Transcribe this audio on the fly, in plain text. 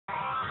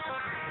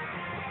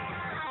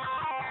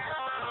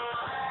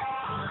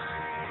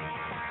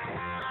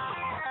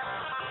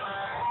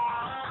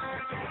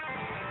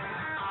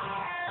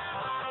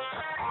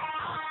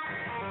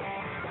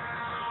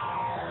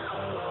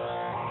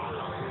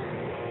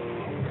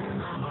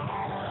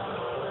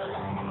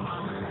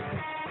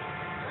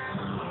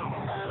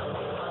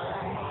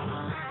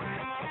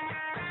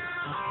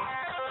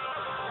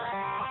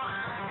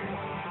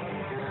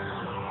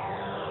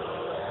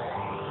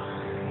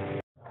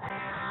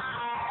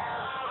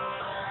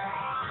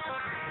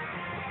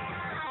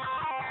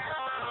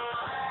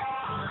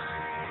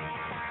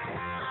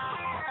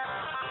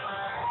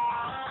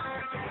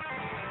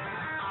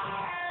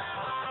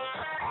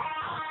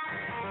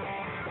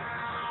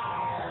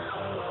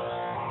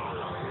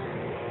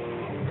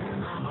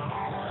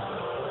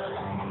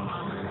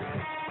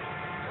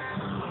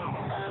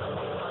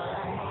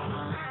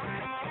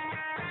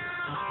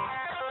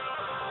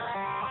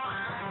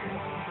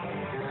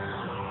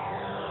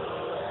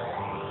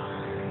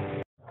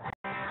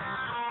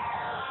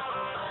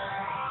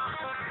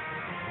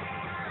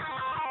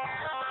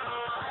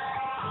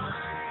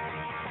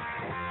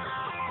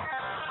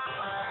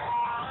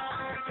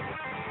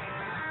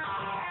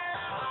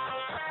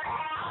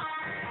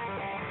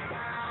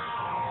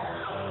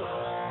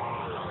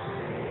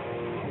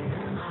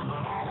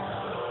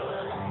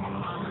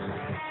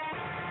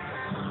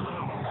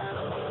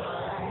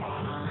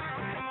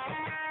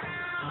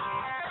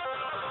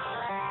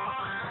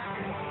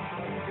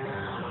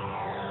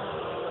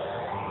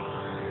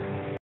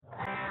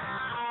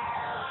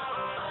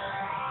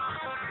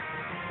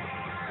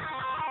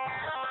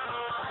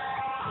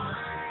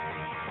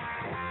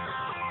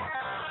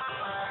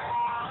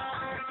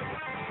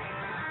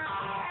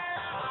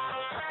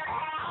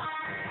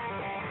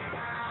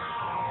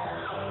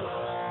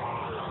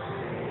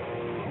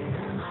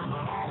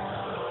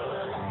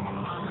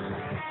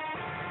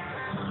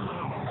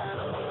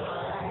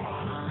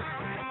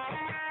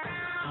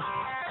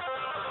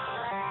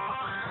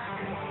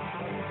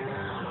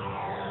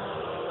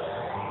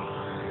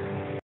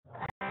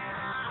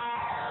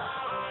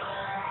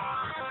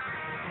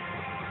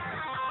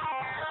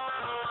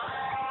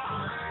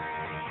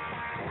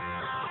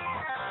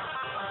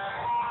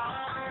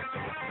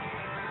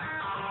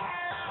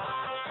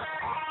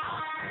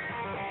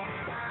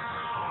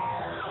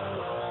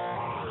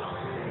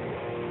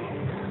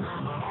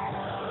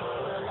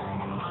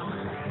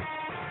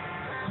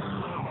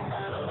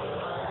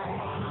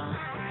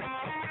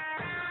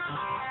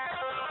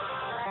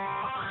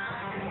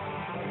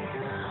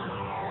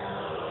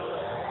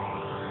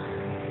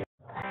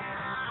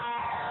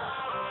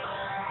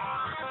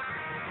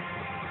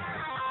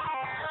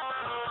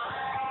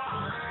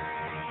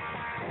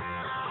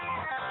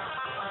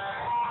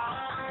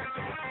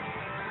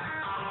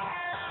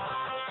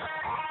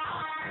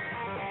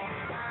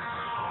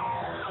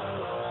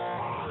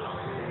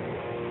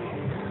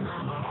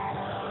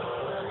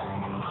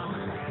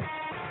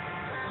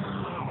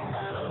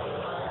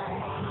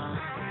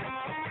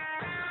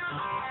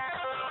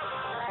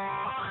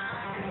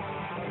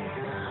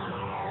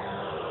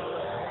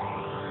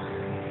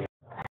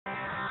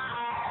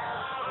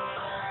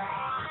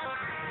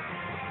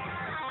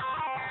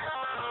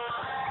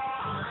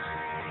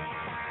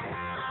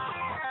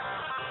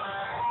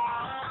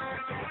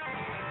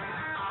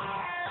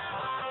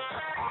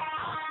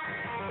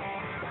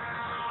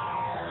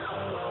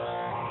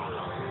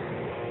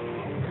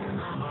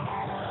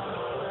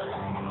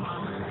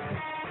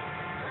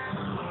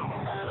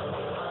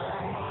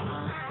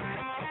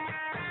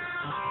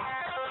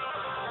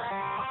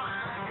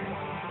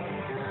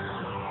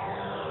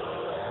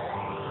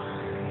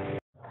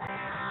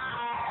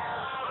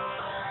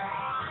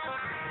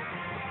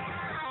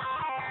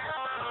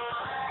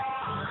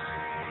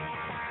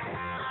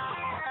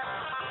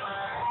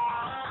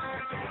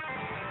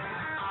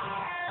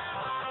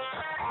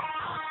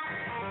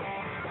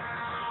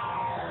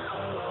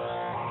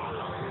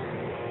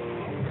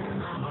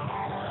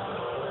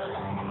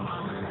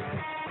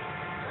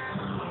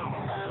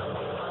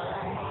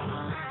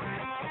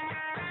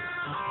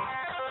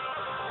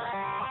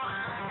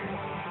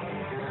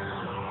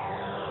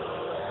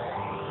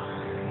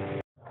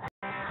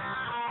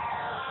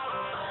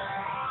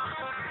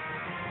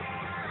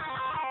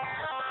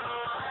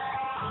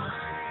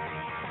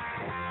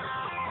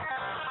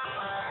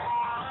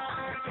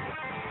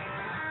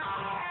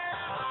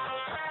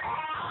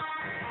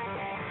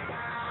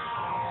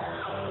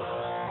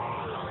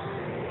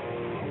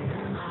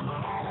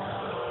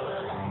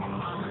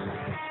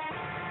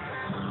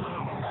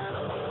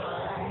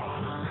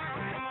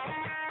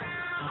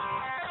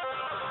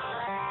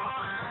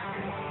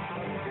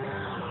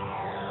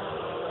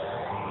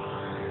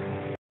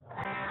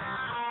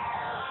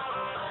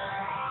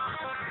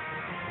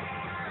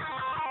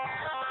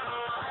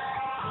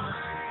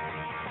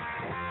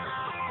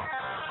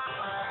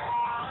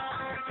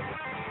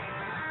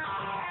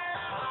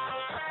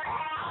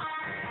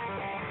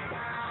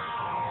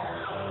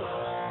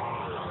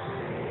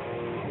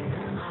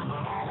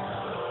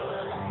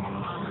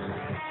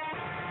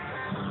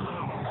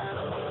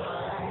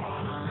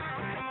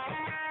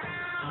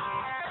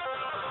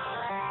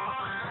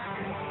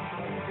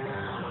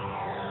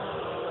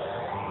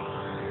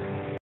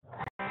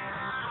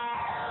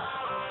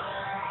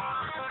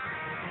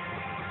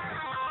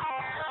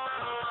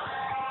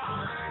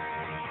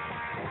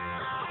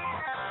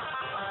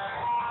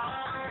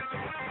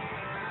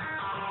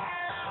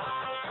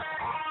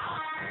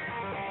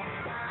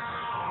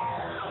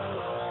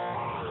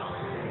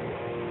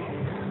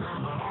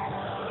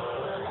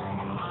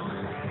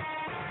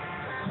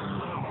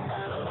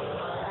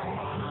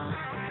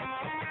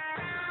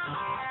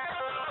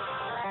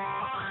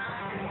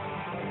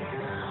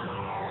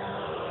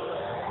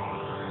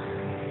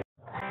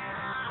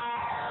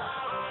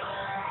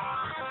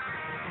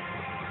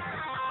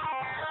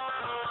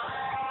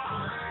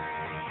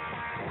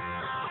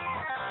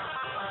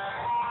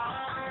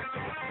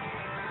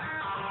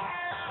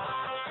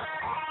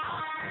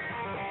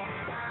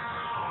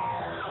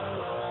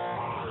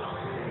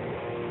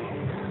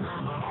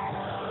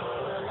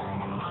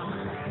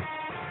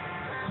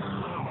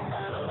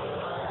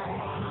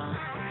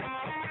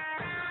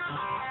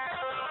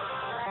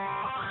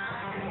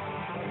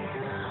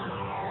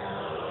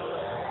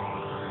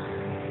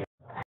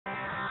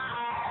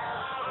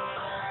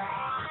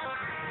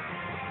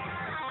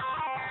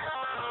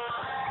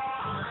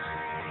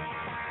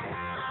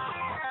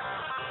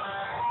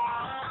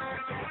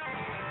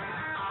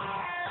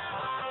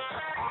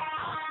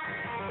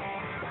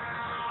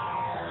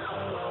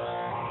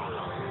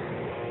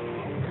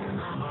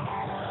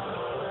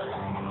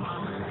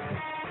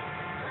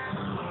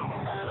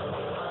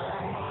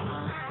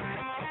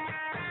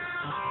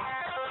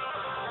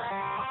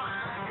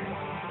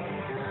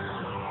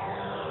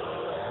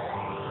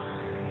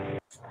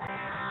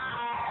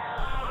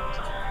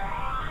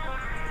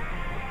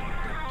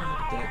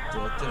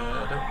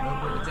I don't know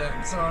where it's at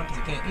in the song because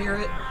I can't hear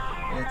it.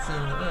 It's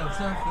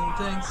something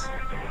things.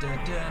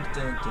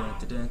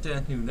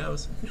 Who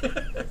knows?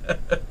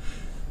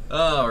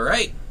 All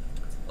right,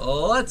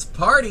 let's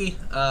party,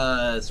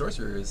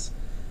 sorcerers.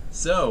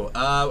 So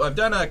I've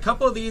done a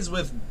couple of these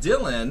with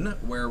Dylan,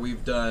 where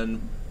we've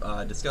done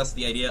discussed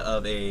the idea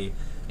of a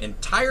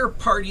entire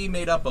party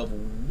made up of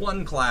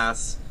one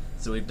class.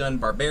 So we've done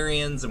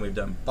barbarians and we've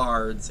done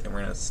bards, and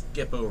we're gonna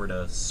skip over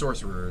to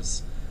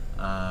sorcerers.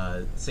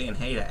 Saying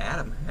hey to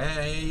Adam.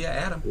 Hey,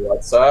 Adam.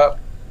 What's up?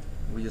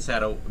 We just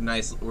had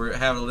we're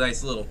having a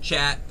nice little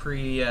chat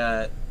pre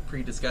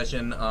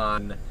discussion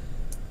on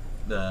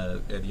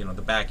the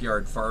the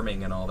backyard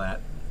farming and all that.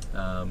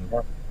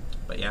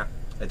 But yeah,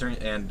 I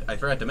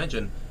forgot to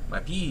mention my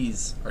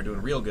peas are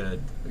doing real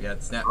good. We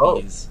got snap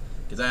peas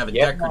because I have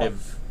a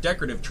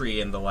decorative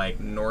tree in the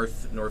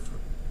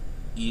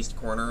northeast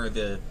corner of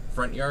the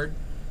front yard.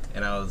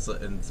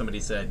 And somebody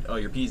said, "Oh,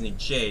 your peas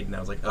need shade," and I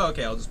was like, "Oh,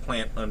 okay, I'll just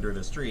plant under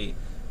this tree."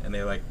 And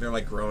they're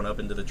growing up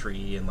into the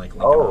tree and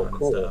linking on and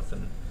stuff.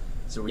 And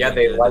so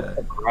they like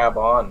to grab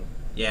on.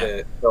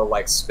 Yeah,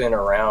 they'll spin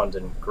around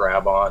and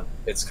grab on.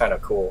 It's kind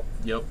of cool.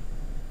 Yep.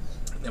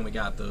 And then we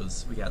got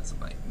some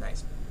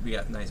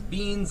nice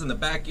beans in the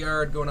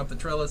backyard going up the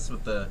trellis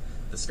with the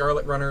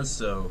scarlet runners.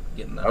 So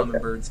getting the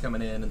hummingbirds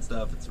coming in and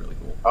stuff. It's really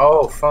cool.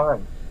 Oh,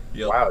 fun!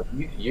 Yep. Wow,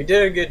 you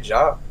did a good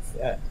job.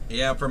 Yeah.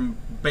 Yeah, from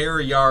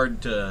bare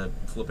yard to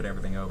flipping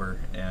everything over,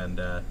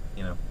 and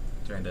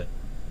trying to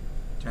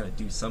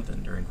do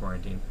something during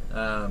quarantine.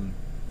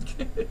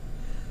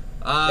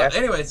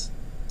 Anyways,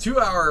 to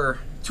our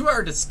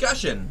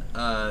discussion,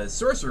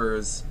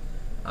 sorcerers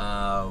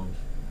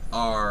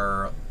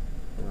are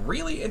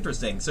really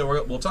interesting.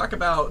 So we'll talk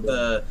about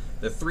the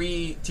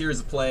three tiers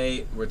of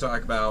play. We'll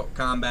talk about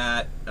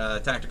combat,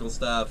 tactical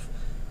stuff,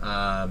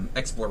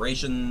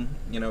 exploration,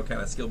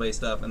 kind of skill-based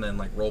stuff, and then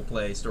role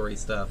play, story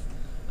stuff,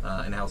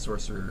 and how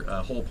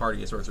a whole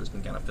party of sorcerers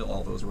can kind of fill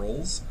all those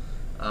roles.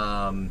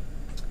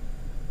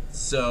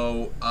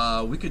 So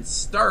we could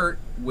start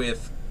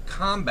with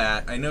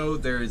combat. I know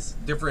there's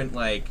different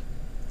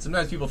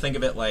sometimes people think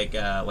of it like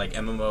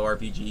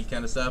MMORPG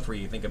kind of stuff, where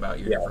you think about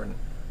your different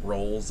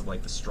roles of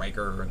the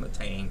striker and the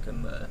tank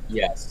and the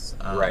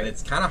right. And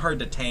it's kind of hard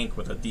to tank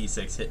with a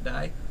D6 hit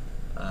die.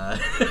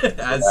 As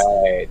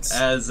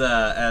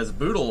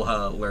Boodle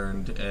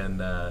learned in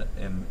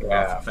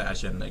rough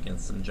fashion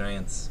against some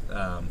giants.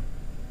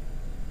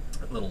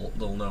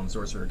 Little gnome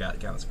sorcerer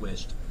got kind of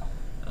squished.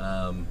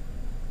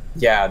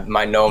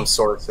 My gnome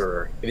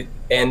sorcerer,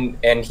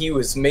 and he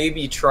was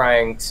maybe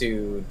trying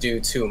to do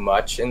too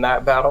much in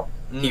that battle.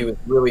 He was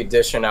really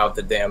dishing out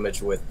the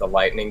damage with the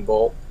lightning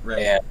bolt,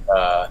 right.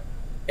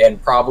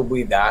 And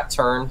probably that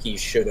turn he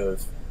should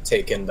have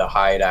taken the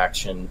hide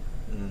action.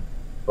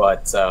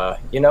 But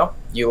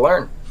you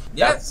learn.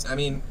 Yes, I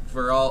mean,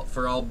 for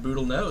all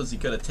Boodle knows, he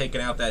could have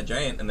taken out that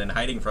giant, and then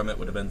hiding from it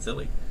would have been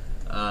silly.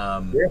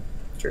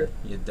 True.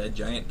 A dead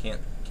giant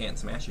can't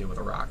smash you with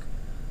a rock.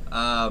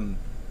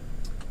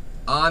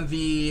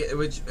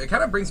 Which it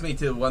kind of brings me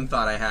to one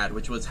thought I had,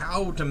 which was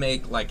how to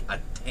make a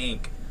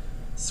tank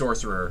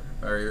sorcerer,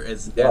 or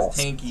as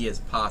tanky as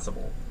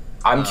possible.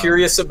 I'm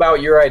curious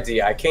about your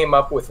idea. I came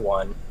up with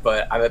one,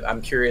 but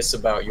I'm curious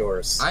about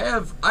yours. I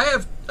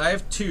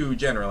have two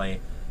generally.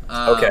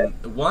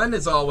 One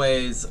is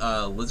always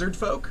lizard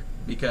folk,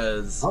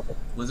 because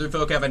lizard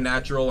folk have a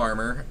natural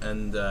armor,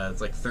 and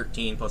it's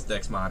 13 plus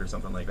dex mod or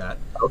something like that.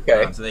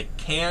 So they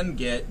can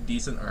get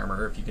decent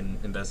armor if you can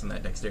invest in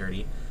that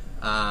dexterity.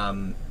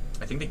 I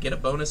think they get a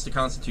bonus to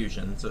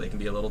Constitution, so they can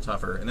be a little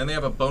tougher, and then they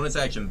have a bonus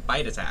action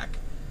bite attack,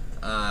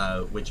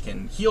 which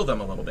can heal them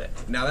a little bit.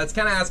 Now that's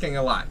kind of asking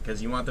a lot,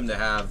 because you want them to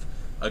have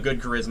a good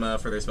charisma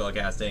for their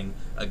spellcasting,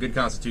 a good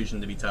Constitution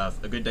to be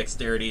tough, a good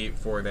dexterity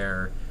for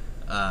their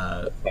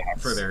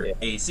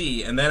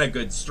AC, and then a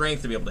good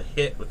strength to be able to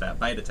hit with that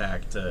bite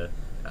attack to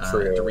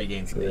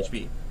regain some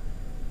HP.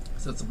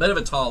 So it's a bit of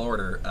a tall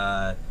order.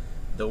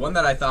 The one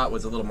that I thought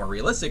was a little more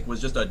realistic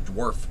was just a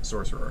dwarf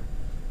sorcerer.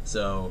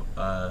 So,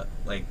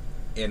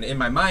 and in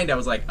my mind, I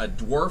was like, a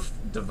dwarf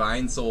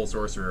divine soul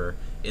sorcerer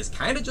is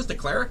kind of just a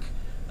cleric.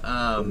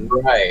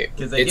 Right.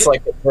 Because it's a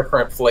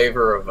different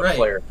flavor of a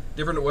cleric.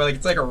 Different,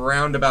 it's a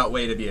roundabout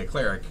way to be a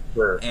cleric.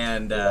 Sure.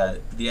 And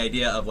the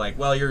idea of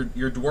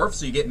you're dwarf,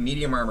 so you get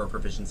medium armor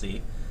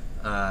proficiency.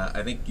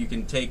 I think you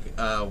can take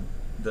the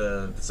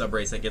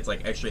subrace that gets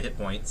extra hit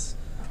points.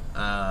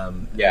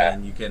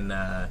 And you can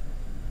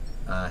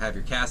have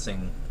your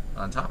casting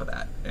on top of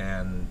that,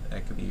 and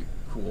that could be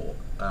cool.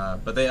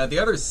 But the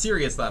other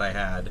serious thought I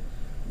had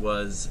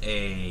was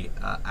a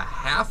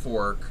half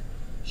orc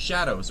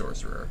shadow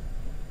sorcerer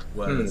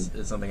is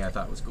something I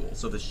thought was cool.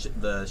 So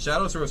the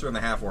shadow sorcerer and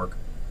the half orc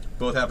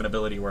both have an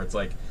ability where it's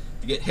if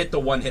you get hit to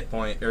 1 hit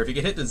point, or if you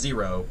get hit to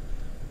 0,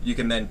 you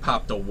can then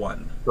pop to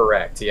 1.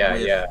 Correct.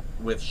 Yeah.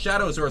 With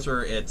shadow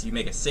sorcerer, it's you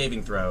make a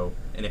saving throw,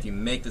 and if you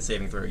make the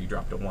saving throw, you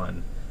drop to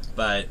 1.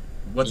 But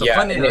what's a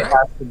fun and it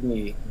has to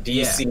be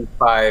DC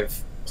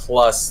 5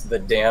 plus the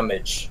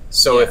damage.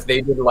 So if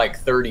they did like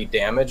 30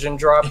 damage and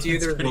dropped you,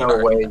 there's no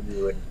way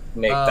you would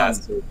make that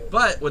saving.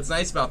 But what's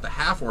nice about the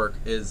half work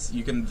is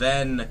you can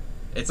then,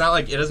 it's not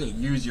like it doesn't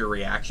use your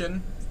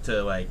reaction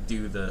to like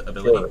do the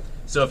ability. Sure.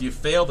 So if you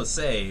fail to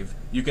save,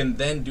 you can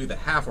then do the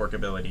half work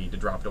ability to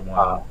drop to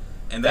 1.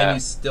 And then you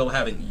still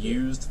haven't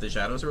used the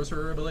Shadow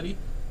Sorcerer ability.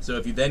 So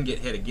if you then get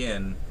hit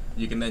again,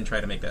 you can then try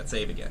to make that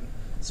save again.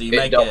 So you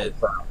might get...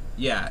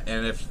 Yeah,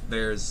 and if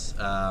there's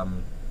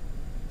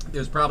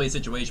probably a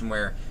situation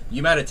where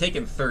you might have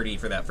taken 30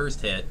 for that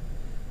first hit,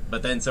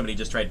 but then somebody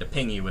just tried to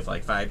ping you with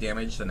like 5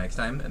 damage the next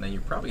time, and then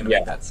you're probably going to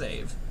make that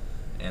save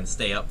and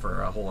stay up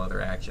for a whole other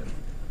action.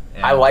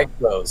 And, I like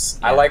those.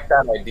 I like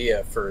that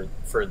idea for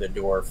the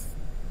dwarf.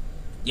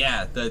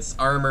 Yeah, that's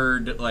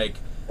armored, like...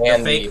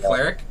 And the fake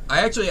cleric.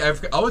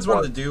 I've always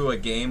wanted to do a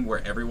game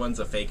where everyone's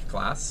a fake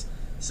class.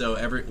 So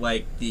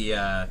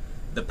the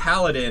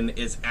paladin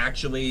is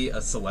actually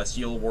a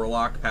celestial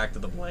warlock packed to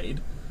the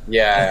blade.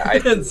 Yeah,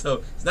 and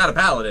so he's not a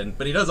paladin,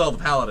 but he does all the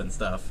paladin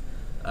stuff.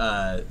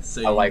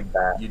 So I like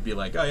that. You'd be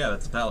like, oh yeah,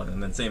 that's a paladin.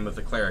 And then same with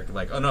the cleric,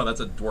 like, oh no, that's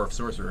a dwarf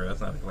sorcerer.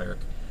 That's not a cleric.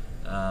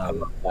 I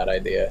love that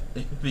idea.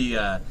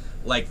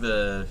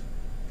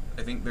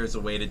 I think there's a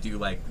way to do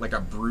like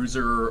a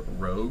bruiser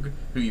rogue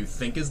who you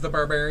think is the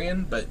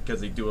barbarian, but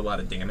because they do a lot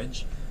of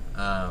damage,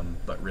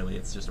 but really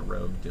it's just a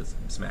rogue just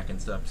smacking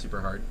stuff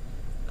super hard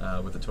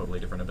with a totally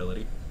different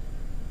ability.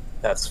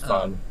 That's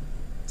fun.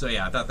 So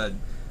yeah, I thought that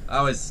I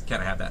always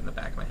kind of have that in the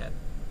back of my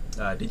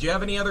head. Did you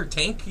have any other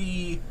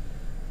tanky?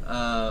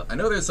 I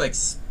know there's like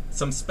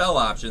some spell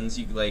options.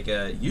 You like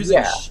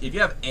using if you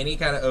have any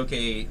kind of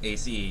okay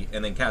AC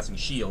and then casting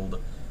shield,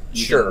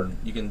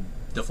 you can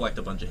deflect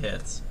a bunch of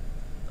hits.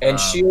 And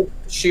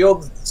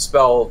shield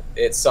spell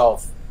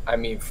itself, I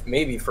mean,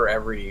 maybe for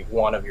every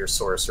one of your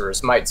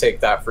sorcerers, might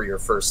take that for your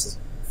first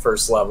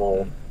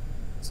level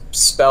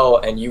spell,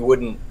 and you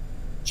wouldn't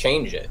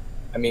change it.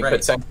 I mean,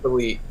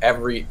 potentially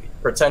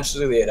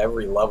at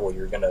every level,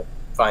 you're gonna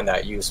find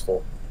that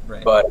useful.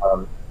 Right. But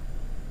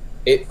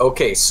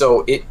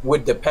so it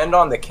would depend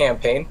on the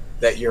campaign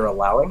that you're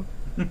allowing.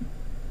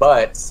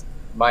 But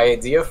my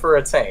idea for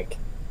a tank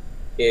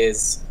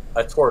is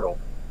a turtle.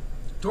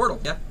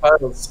 Yeah.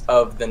 Because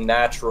of the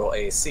natural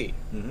AC.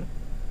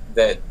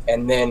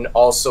 And then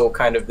also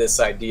kind of this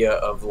idea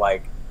of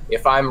like,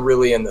 if I'm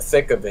really in the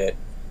thick of it,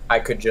 I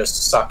could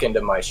just suck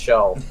into my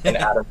shell and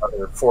add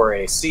another 4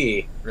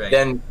 AC. Right.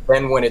 Then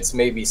when it's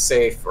maybe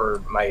safe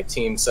or my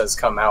team says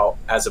come out,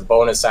 as a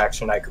bonus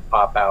action I could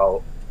pop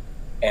out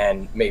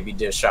and maybe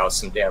dish out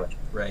some damage.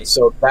 Right.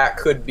 So that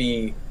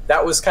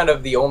was kind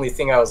of the only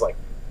thing I was like,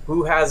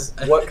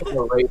 what kind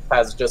of race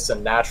has just a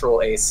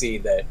natural AC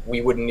that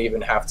we wouldn't even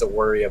have to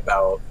worry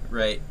about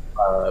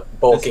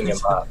bulking him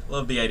up?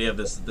 Love the idea of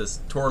this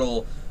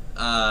turtle.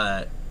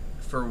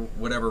 For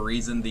whatever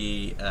reason,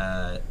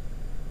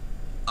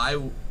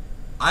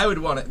 I would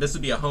want it. This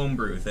would be a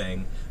homebrew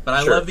thing, but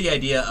I love the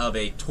idea of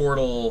a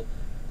turtle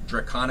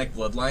draconic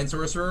bloodline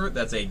sorcerer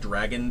that's a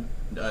dragon,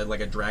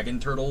 like a dragon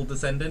turtle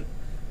descendant.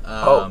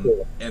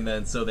 Cool. And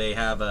then so they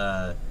have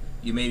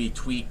you maybe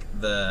tweak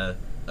the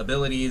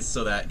abilities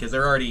so that, because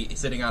they're already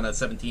sitting on a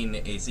 17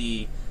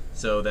 AC,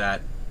 so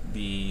that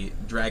the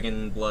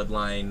dragon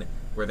bloodline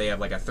where they have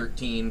like a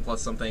 13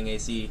 plus something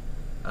AC,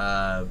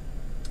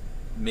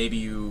 maybe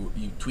you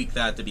tweak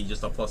that to be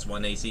just a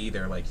 +1 AC.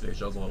 They're like, their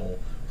shell's a little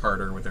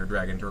harder with their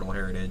dragon turtle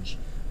heritage.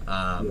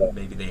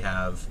 Maybe they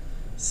have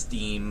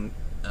steam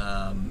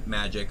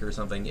magic or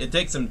something. It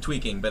takes some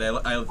tweaking, but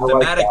I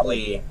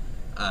thematically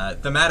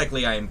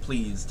I am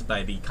pleased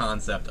by the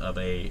concept of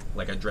a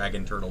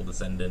dragon turtle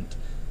descendant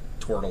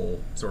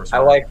turtle sorcerer.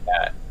 I like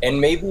that.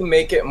 And maybe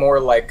make it more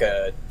like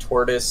a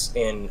tortoise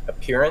in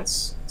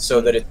appearance,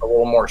 so that it's a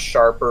little more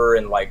sharper,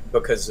 and like,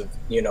 because of,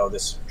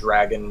 this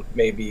dragon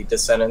maybe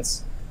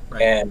descendants.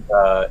 Right. And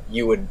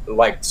you would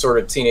like sort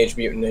of Teenage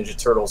Mutant Ninja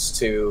Turtles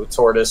 2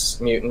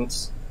 tortoise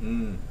mutants.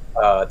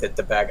 That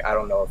the bag, I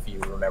don't know if you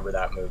remember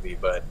that movie,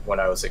 but when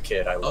I was a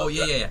kid, I loved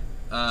that.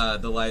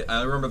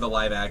 I remember the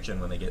live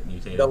action when they get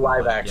mutated. The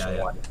live action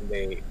one.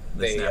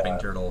 The snapping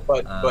turtle.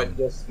 But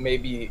just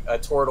maybe a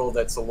turtle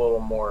that's a little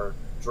more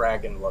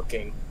dragon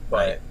looking,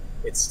 but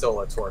it's still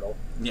a turtle.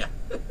 Yeah.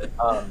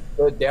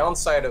 The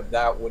downside of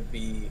that would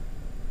be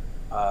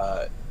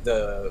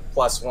the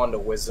 +1 to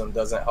wisdom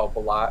doesn't help a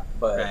lot,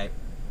 but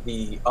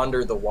the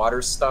under the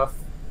water stuff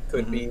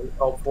could be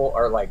helpful,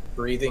 or like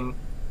breathing.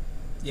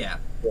 Yeah.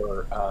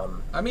 Or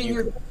I mean,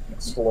 you're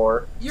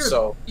explore.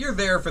 You're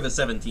there for the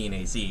 17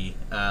 AC,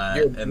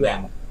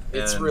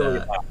 it's really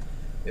hot.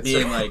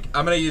 Like,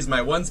 I'm gonna use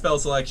my 1 spell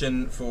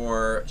selection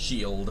for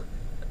shield,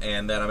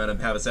 and then I'm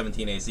gonna have a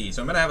 17 AC.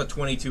 So I'm gonna have a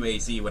 22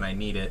 AC when I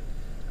need it,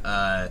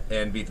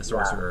 and beat the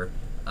sorcerer.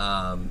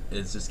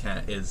 Is just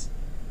is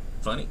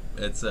funny.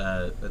 That's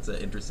an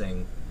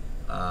interesting.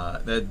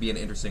 That'd be an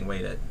interesting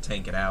way to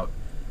tank it out.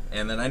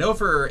 And then I know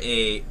for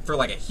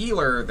like a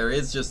healer,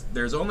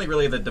 there's only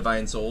really the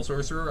Divine Soul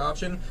Sorcerer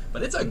option,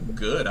 but it's a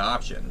good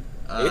option.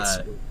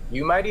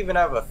 You might even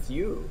have a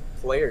few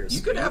players.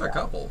 You could have a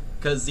couple,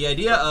 because the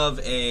idea of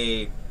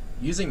a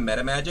using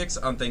meta magics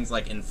on things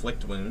like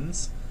inflict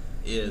wounds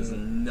is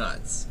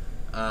nuts.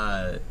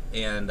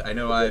 And I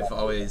know I've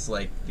always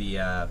liked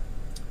the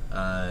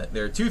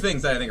there are two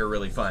things that I think are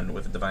really fun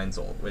with the Divine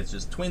Soul, which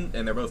is twin,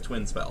 and they're both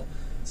twin spell.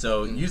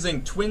 So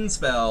using twin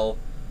spell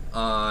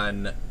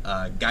on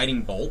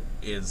Guiding Bolt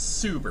is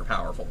super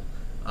powerful.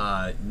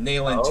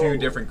 Nailing two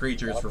different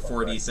creatures for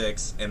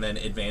 4d6, and then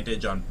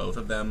advantage on both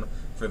of them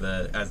for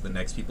as the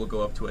next people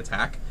go up to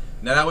attack.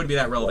 Now that wouldn't be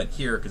that relevant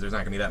here because there's not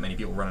going to be that many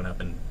people running up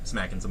and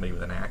smacking somebody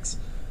with an axe.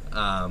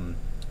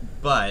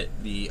 But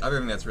the other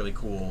thing that's really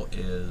cool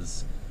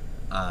is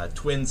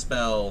twin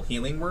spell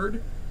Healing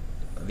Word.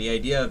 The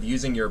idea of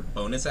using your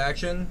bonus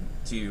action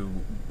to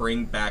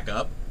bring back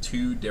up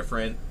two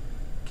different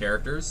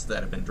characters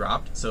that have been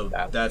dropped. So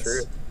that's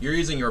true. You're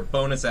using your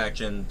bonus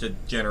action to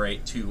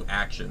generate two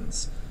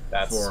actions.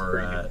 That's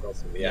pretty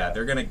yeah,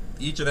 they're gonna,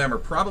 each of them are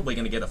probably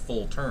gonna get a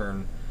full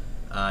turn,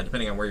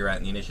 depending on where you're at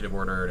in the initiative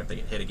order and if they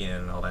get hit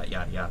again and all that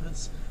yada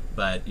yadas.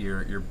 But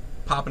you're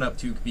popping up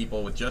two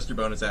people with just your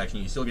bonus action.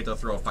 You still get to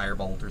throw a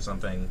firebolt or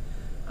something,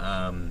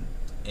 and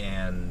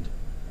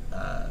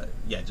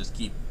just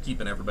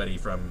keeping everybody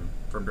from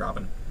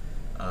dropping.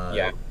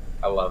 Yeah,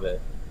 I love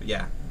it.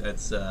 Yeah,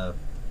 that's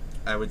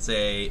I would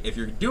say if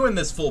you're doing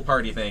this full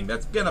party thing,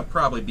 that's gonna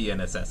probably be a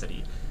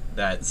necessity.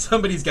 That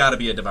somebody's got to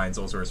be a Divine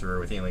Soul Sorcerer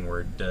with Healing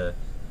Word to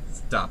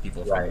stop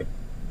people from,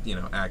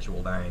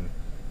 actual dying.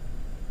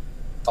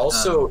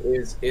 Also,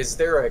 is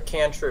there a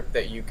cantrip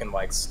that you can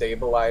like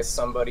stabilize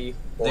somebody?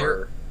 Or...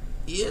 There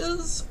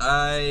is.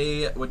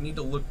 I would need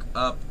to look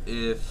up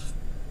if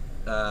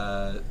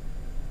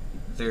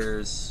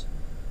there's.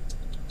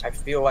 I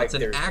feel like it's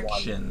an there's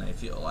action. one. I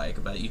feel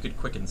like, but you could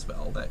quicken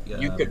spell that.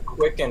 You could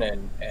quicken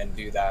and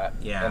do that.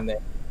 Yeah. And then,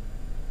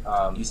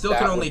 you still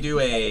can only do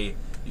a.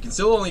 You can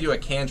still only do a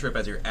cantrip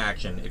as your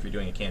action if you're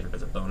doing a cantrip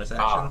as a bonus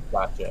action.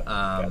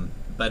 Gotcha.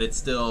 But it's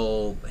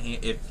still,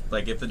 if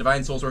the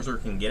Divine Soul Sorcerer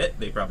can get it,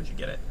 they probably should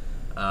get it.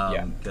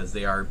 Because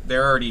they're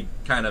already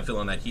kind of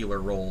filling that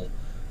healer role.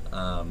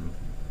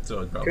 So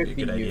it'd probably be a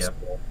good idea.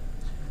 Useful.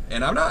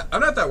 And I'm not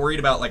that worried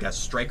about like a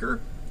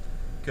striker,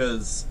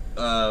 because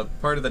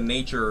part of the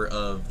nature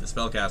of the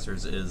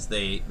spellcasters is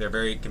they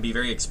can be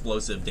very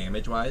explosive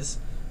damage wise.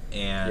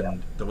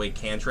 And the way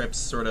cantrips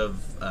sort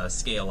of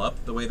scale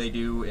up the way they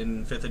do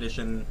in 5th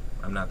edition,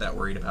 I'm not that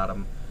worried about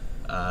them.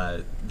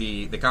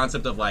 The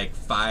concept of like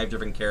 5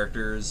 different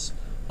characters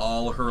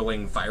all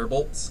hurling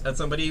firebolts at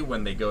somebody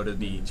when they go to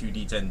the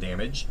 2d10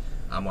 damage,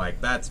 I'm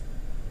like, that's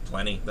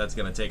plenty. That's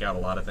going to take out a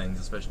lot of things,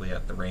 especially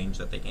at the range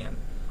that they can.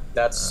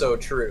 That's so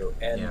true.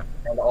 And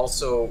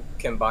also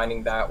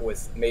combining that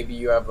with maybe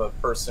you have a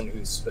person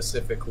who's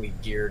specifically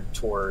geared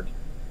toward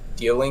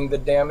dealing the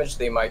damage.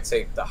 They might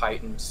take the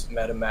heightened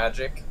meta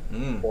magic,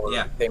 or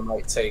they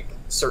might take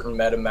certain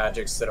meta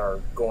magics that are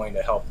going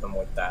to help them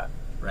with that.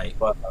 Right.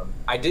 But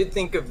I did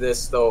think of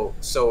this though.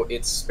 So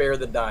it's Spare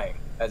the Dying,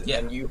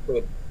 and you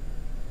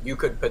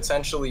could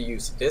potentially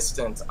use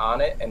distance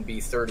on it and be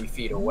 30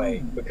 feet away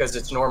because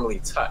it's normally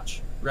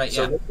touch. Right.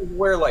 So this is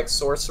where like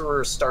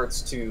Sorcerer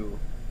starts to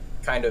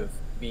kind of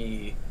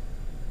be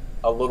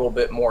a little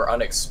bit more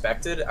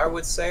unexpected, I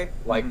would say.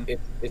 Like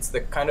it's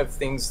the kind of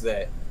things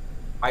that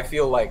I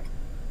feel like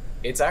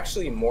it's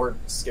actually more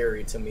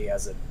scary to me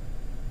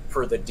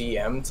for the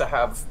DM to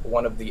have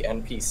one of the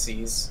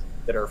NPCs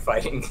that are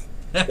fighting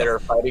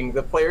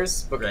the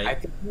players. But I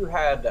think you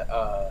had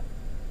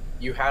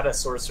a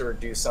sorcerer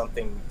do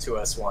something to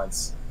us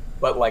once,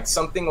 but like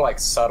something like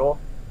subtle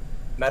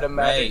meta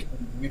magic,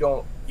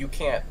 you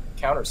can't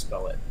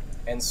counterspell it,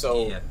 and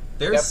so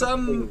there's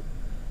some.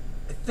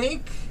 I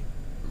think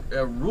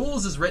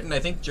rules is written. I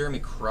think Jeremy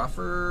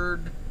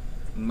Crawford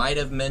might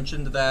have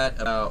mentioned that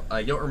about.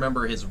 I don't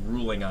remember his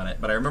ruling on it,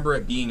 but I remember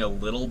it being a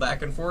little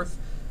back and forth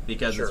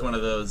because it's one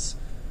of those.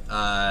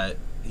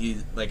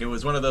 It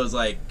was one of those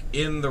like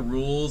in the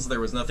rules there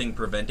was nothing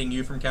preventing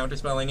you from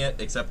counterspelling it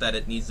except that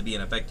it needs to be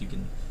an effect you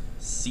can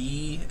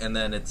see, and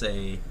then it's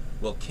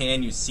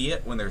can you see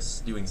it when they're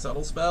doing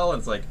subtle spell?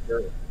 And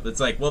it's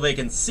like well they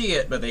can see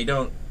it but they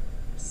don't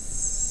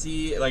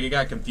see it. Like it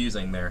got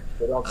confusing there.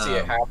 They don't see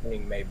it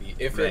happening. Maybe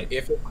if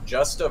it's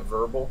just a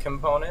verbal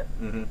component.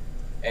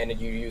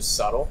 And you use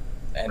subtle,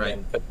 and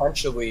then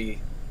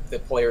potentially the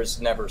players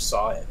never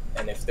saw it,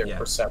 and if their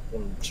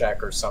perception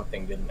check or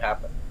something didn't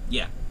happen.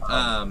 Yeah.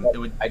 I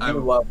do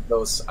love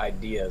those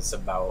ideas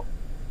about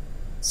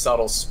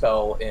subtle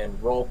spell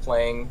in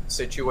role-playing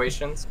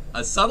situations.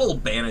 A subtle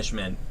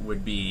banishment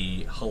would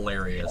be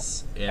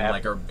hilarious in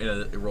like in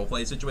a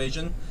role-play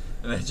situation.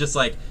 And it's just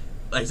like,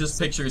 I just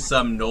picture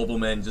some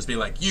nobleman just being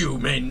like, "You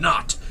may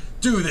not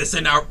do this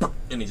in our,"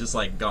 and he's just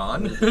like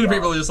gone. And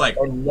people are just like,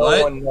 and what?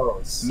 No one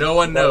knows. No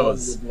one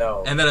knows. Would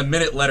know. And then a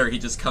minute later, he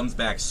just comes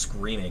back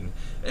screaming.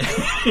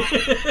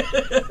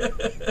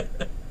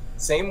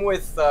 Same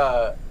with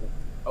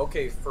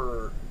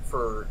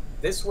for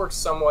this works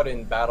somewhat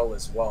in battle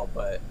as well.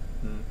 But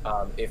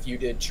if you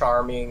did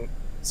charming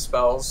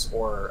spells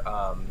or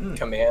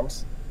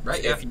command,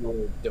 if you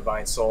were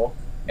Divine Soul,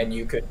 and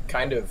you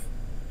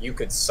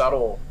could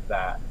subtle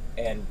that,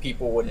 and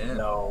people wouldn't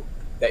know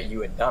that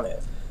you had done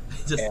it.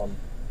 Just and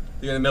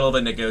you're in the middle of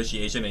a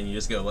negotiation and you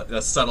just go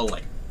a subtle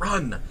like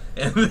run,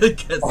 and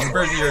because the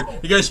person you're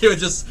negotiating with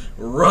just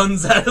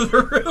runs out of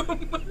the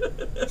room.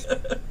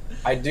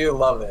 I do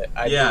love it.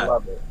 I do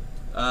love it.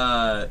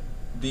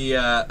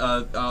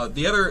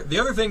 The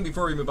other thing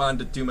before we move on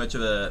to too much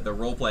of the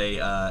roleplay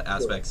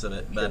aspects of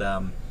it, but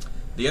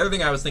the other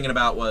thing I was thinking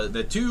about was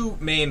the two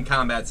main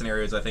combat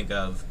scenarios I think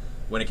of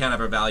when it kind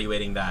of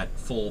evaluating that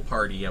full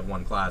party of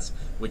one class,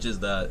 which is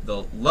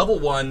the level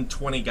 1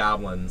 20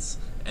 goblins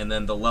and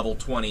then the level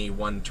 20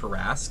 1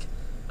 Tarrasque.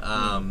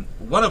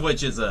 One of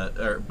which is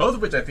or both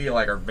of which I feel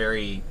like are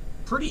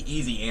pretty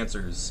easy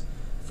answers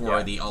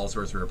for the all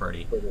sorcerer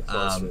party.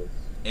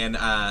 And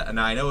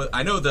I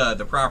know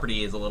the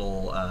property is a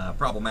little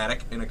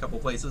problematic in a couple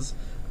places,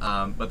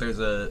 but there's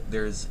a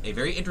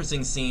very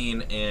interesting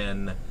scene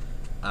in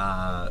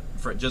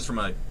just from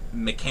a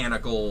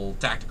mechanical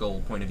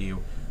tactical point of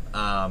view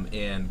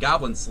in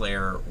Goblin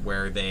Slayer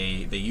where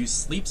they use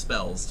sleep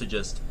spells to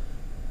just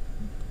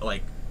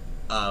like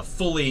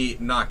fully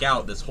knock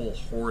out this whole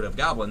horde of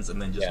goblins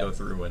and then just go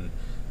through and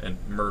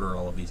murder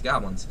all of these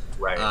goblins.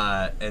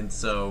 Right. And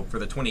so for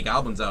the 20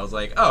 goblins, I was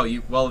like,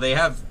 they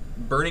have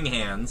Burning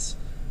Hands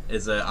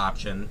is an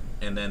option,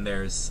 and then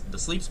there's the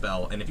sleep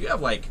spell. And if you have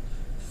like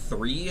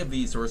 3 of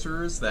these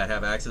sorcerers that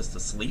have access to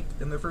sleep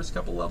in their first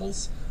couple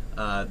levels,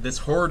 this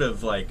horde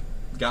of like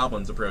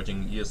goblins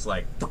approaching, you just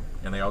like,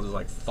 and they all just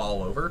like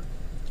fall over,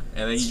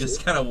 and then you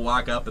just kind of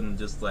walk up and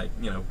just like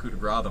coup de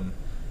grace them.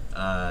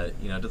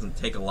 It doesn't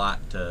take a lot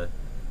to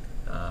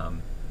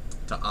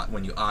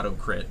when you auto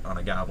crit on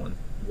a goblin.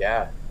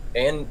 Yeah,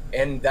 and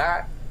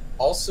that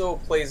also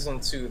plays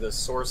into the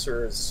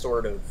sorcerer's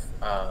sort of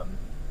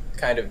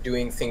kind of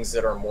doing things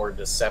that are more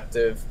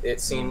deceptive, it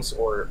seems,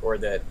 or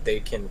that they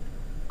can.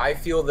 I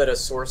feel that a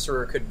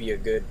sorcerer could be a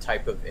good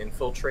type of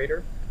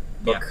infiltrator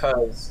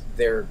because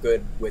they're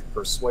good with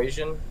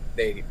persuasion.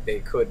 They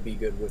could be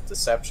good with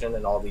deception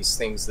and all these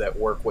things that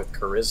work with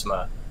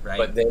charisma. Right.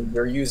 But then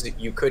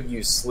you could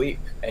use sleep,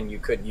 and you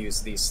could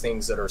use these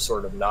things that are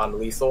sort of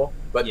non-lethal,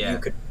 but you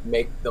could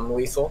make them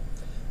lethal.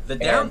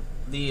 The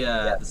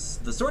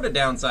sort of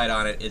downside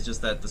on it is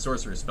just that the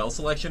sorcerer's spell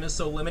selection is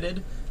so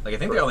limited. Like I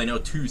think they only know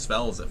 2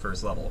 spells at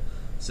first level,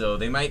 so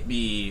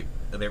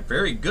they're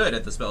very good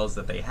at the spells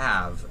that they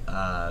have,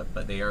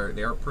 but they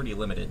are pretty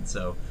limited.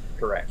 So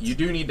correct. You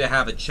do need to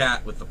have a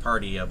chat with the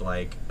party of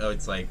like,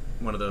 it's like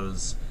one of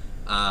those.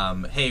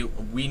 Hey,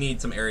 we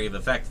need some area of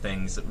effect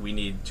things. We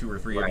need 2 or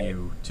 3 of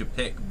you to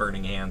pick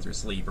Burning Hands or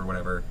Sleep or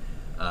whatever.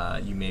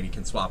 You maybe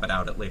can swap it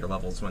out at later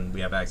levels when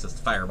we have access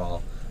to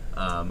Fireball.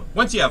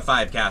 Once you have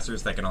 5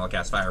 casters that can all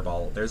cast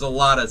Fireball, there's a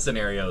lot of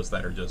scenarios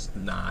that are just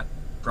not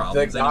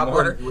problems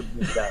anymore. Would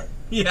be done.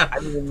 Yeah, I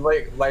mean,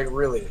 like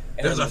really.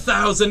 And there's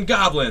 1,000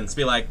 goblins.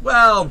 Be like,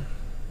 well,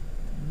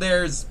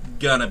 there's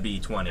gonna be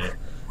 20.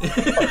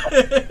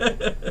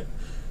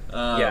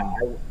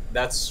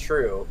 That's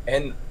true,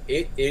 and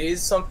it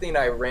is something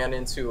I ran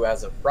into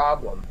as a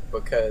problem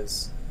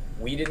because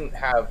we didn't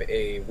have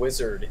a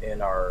wizard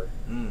in our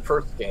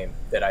first game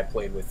that I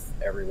played with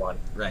everyone.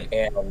 Right.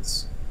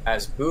 And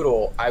as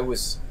Boodle, I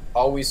was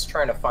always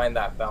trying to find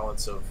that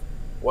balance of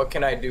what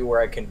can I do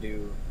where I can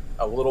do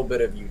a little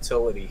bit of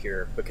utility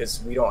here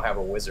because we don't have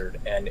a wizard,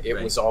 and it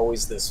was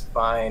always this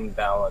fine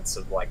balance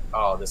of like,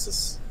 oh, this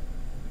is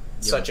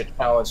such a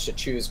challenge to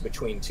choose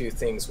between 2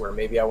 things where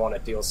maybe I want to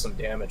deal some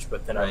damage,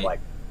 but then I'm like,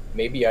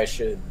 maybe I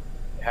should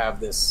have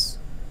this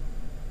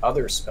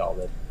other spell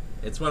that.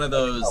 It's one of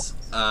those,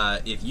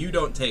 if you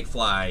don't take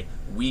fly,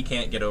 we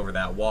can't get over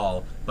that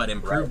wall, but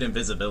improved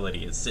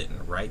invisibility is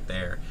sitting right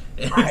there.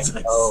 It's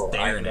like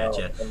staring at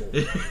you.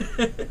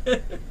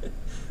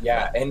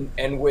 Yeah,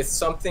 and with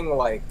something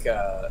like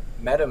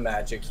meta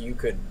magic, you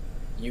could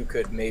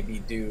maybe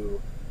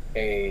do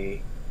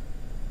a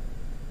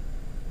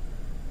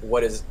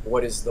what is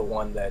the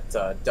one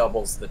that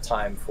doubles the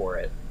time for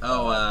it?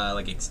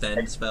 Like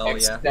extend spell.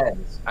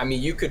 Extend. I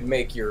mean, you could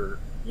make your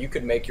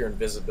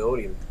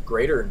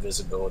greater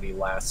invisibility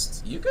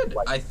last. You could.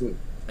 Like, I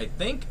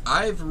think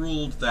I've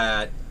ruled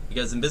that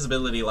because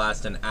invisibility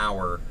lasts an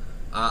hour.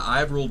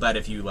 I've ruled that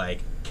if you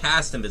like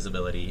cast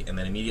invisibility and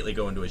then immediately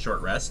go into a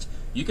short rest,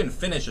 you can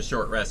finish a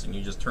short rest and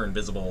you just turn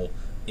visible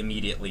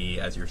immediately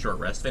as your short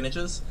rest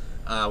finishes.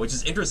 Which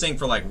is interesting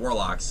for like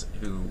warlocks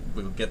who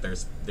get their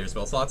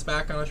spell slots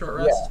back on a short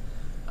rest.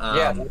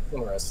 Yeah, that's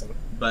interesting.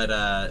 But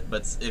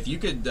if you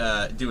could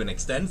do an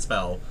extend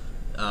spell,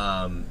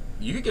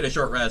 you could get a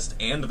short rest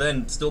and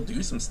then still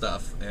do some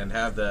stuff and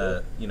have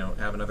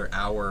have another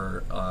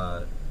hour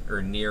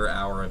or near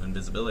hour of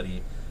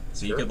invisibility.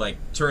 So you could like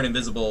turn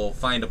invisible,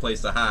 find a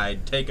place to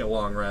hide, take a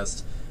long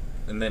rest,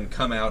 and then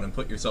come out and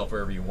put yourself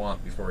wherever you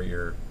want before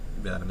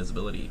that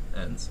invisibility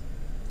ends.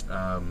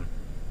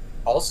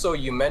 Also,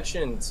 you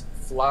mentioned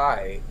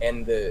fly,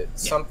 and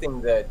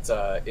something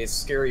that is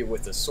scary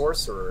with the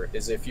sorcerer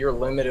is if you're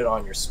limited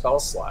on your spell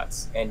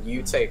slots and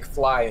you take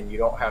fly and you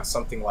don't have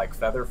something like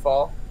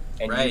featherfall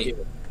and you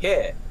get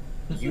hit,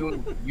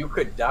 you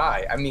could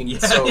die. I mean,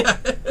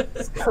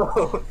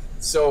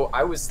 so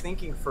I was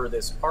thinking for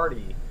this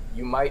party,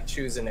 you might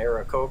choose an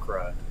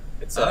Aarakocra.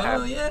 It's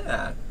a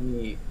yeah.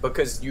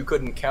 Because you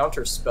couldn't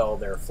counterspell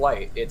their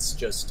flight. It's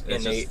just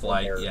innate. Just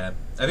flight. Yeah,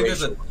 I think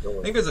there's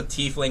a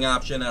tiefling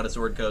option out of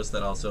Sword Coast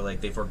that also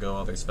like they forego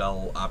other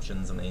spell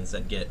options and they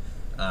instead get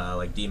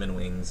like demon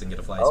wings and get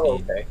a fly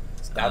speed. Okay,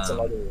 that's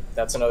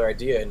another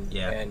idea.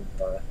 And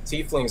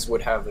tieflings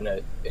would have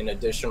an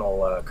additional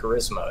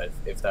charisma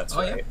if that's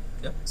right. Yeah.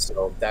 Yep.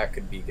 So that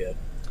could be good.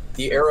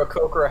 The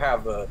Aarakocra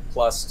have a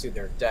plus to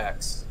their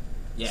dex.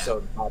 Yeah.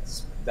 So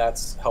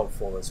that's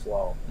helpful as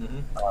well.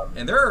 Mm-hmm.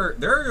 And there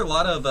are a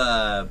lot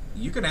of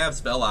you can have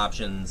spell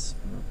options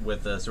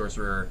with the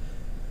sorcerer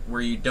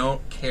where you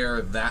don't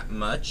care that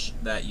much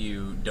that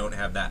you don't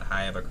have that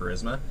high of a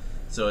charisma.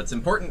 So it's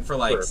important for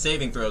like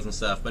saving throws and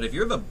stuff. But if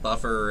you're the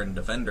buffer and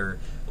defender,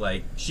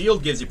 like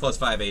shield gives you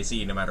 +5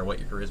 AC no matter what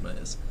your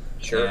charisma is.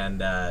 Sure.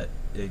 And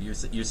you're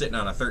sitting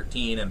on a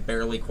 13 and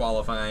barely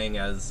qualifying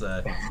as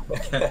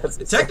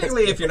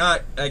technically if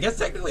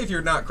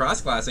you're not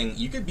cross-classing,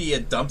 you could be a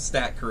dump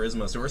stat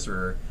charisma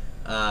sorcerer,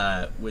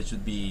 which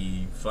would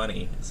be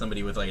funny.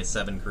 Somebody with like a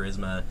 7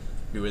 charisma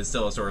who is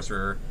still a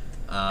sorcerer.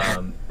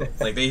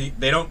 Like they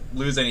don't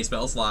lose any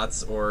spell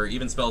slots or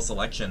even spell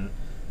selection.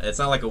 It's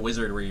not like a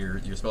wizard where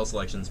your spell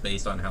selection is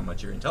based on how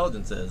much your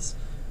intelligence is.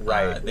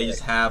 Right. They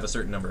just have a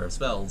certain number of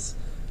spells.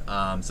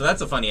 So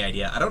that's a funny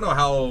idea. I don't know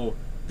how,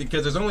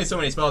 because there's only so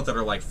many spells that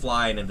are like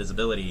fly and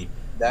invisibility,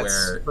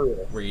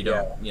 where you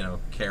don't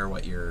care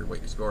what your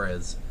score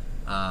is.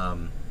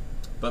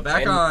 But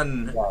back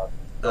on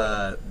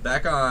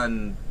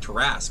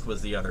Tarask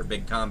was the other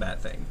big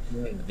combat thing,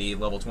 the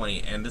level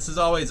 20, and this is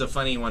always a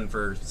funny one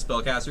for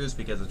spellcasters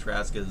because the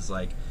Tarask is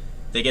like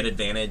they get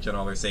advantage on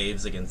all their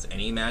saves against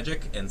any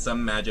magic, and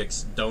some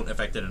magics don't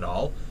affect it at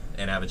all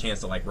and have a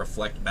chance to like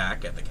reflect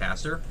back at the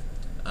caster.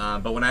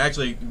 But when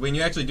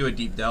you actually do a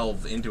deep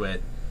delve into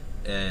it,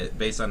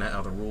 based on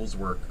how the rules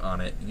work on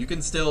it, you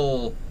can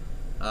still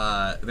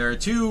there are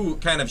 2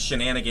 kind of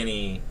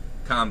shenanigan-y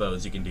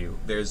combos you can do.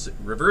 There's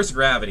reverse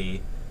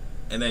gravity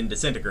and then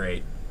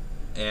disintegrate.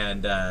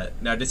 And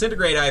now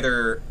disintegrate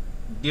either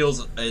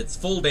deals its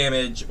full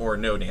damage or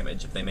no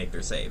damage if they make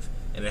their save,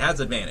 and it has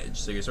advantage,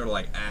 so you're sort of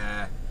like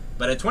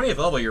but at 20th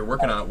level you're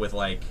working on it with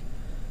like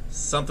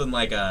something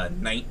like a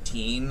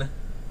 19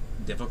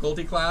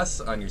 difficulty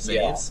class on your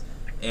saves,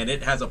 and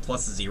it has a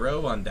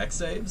 +0 on dex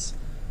saves,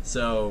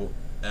 so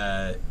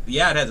it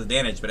has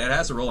advantage, but it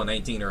has to roll a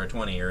 19 or a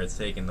 20 or it's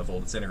taking the full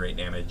disintegrate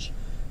damage,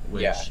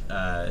 which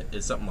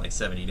is something like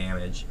 70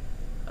 damage.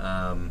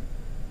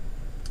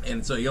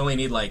 And so you only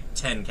need like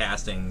 10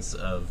 castings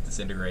of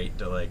disintegrate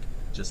to like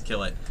just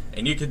kill it.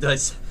 And you could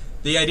just,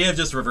 the idea of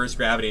just reverse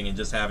gravity and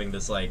just having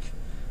this like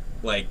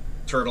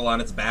turtle on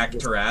its back,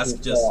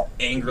 Tarask, just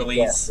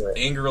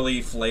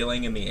angrily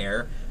flailing in the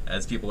air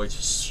as people are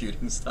just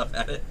shooting stuff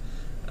at it.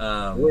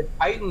 With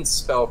Heightened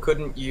spell,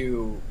 couldn't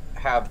you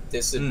have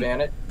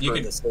disadvantage for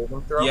the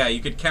saving throw? Yeah, you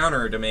could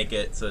counter to make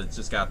it so it's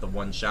just got the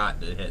one shot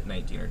to hit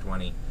 19 or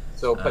 20.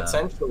 So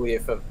potentially,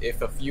 if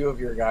a few of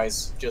your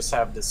guys just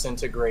have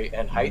disintegrate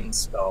and heightened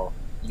spell,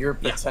 you're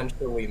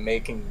potentially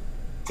making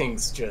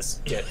things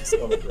just get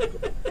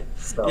disintegrated.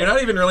 So. You're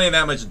not even really in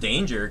that much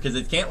danger because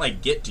it can't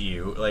like get to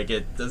you. Like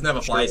it doesn't have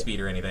a fly speed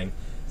or anything.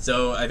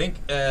 So I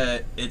think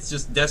it's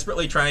just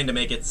desperately trying to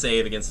make it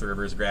save against the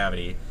reverse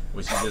gravity,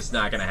 which is just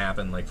not going to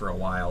happen like for a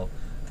while.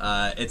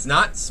 It's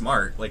not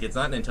smart. Like it's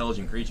not an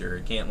intelligent creature.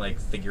 It can't like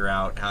figure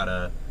out how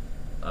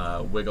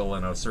to wiggle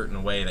in a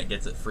certain way that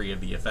gets it free of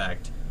the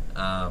effect.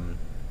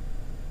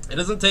 It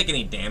doesn't take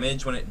any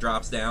damage when it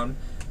drops down.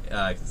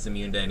 It's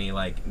immune to any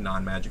like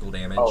non-magical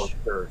damage. Oh,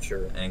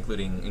 sure.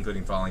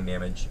 Including falling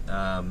damage.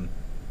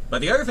 But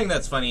the other thing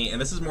that's funny,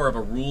 and this is more of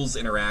a rules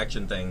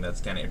interaction thing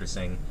that's kind of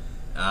interesting,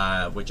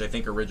 which I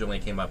think originally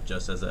came up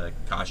just as a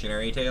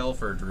cautionary tale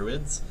for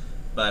druids.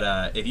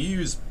 But if you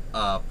use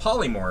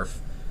polymorph,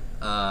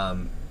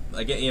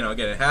 again,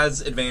 it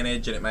has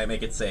advantage and it might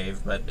make it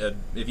save, but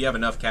if you have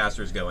enough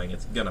casters going,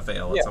 it's gonna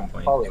fail at some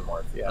point.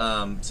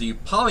 Polymorph, so you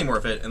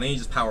polymorph it, and then you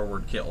just power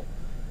word kill,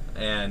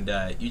 and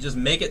you just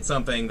make it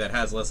something that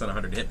has less than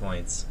 100 hit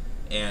points.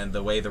 And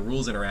the way the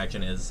rules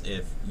interaction is,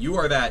 if you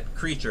are that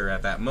creature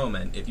at that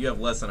moment, if you have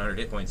less than 100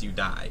 hit points, you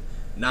die.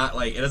 Not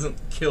like it doesn't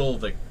kill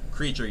the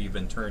creature you've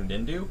been turned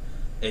into;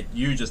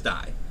 you just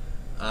die.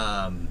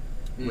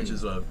 Which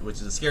is a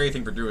scary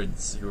thing for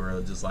druids who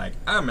are just like,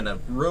 I'm gonna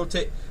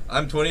rotate.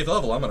 I'm 20th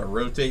level. I'm gonna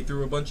rotate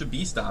through a bunch of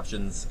beast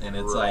options, and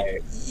it's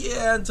like,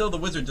 until the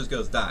wizard just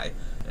goes die,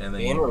 and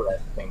then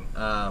interesting.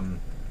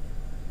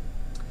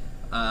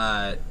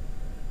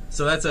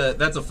 So that's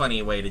a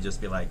funny way to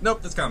just be like,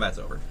 nope, this combat's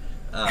over.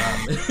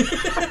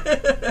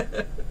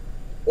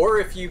 Or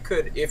if you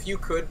could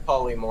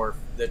polymorph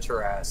the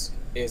Tarask,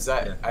 is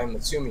that I'm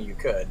assuming you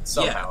could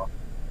somehow.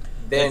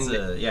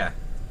 Then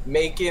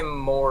make him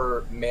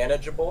more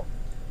manageable.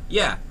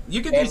 Yeah,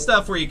 you can do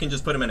stuff where you can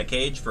just put him in a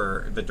cage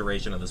for the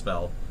duration of the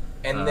spell.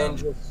 And then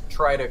just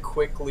try to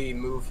quickly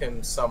move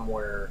him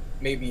somewhere,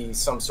 maybe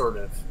some sort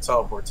of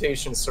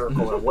teleportation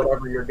circle or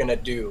whatever you're going to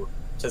do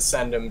to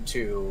send him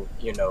to,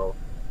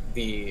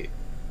 the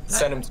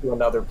send him to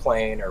another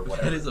plane or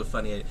whatever. That is a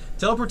funny idea.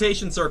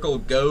 Teleportation circle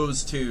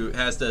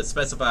has to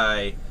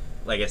specify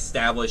like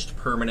established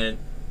permanent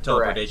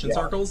teleportation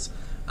circles.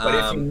 But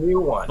if you knew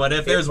one. But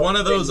if there's one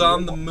of those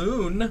on the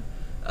moon,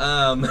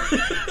 and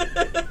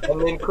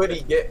then could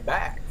he get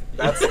back?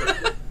 That's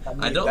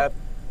I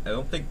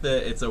don't think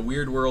that it's a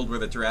weird world where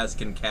the Tarrasque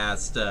can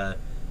cast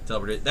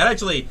teleportation.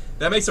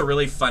 That makes a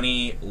really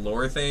funny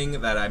lore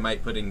thing that I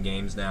might put in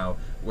games now,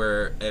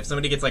 where if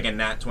somebody gets like a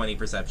nat 20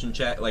 perception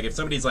check, like if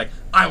somebody's like,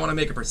 I want to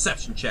make a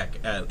perception check,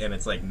 and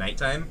it's like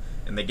nighttime,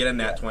 and they get a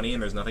nat 20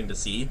 and there's nothing to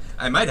see,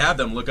 I might have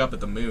them look up at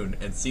the moon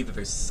and see that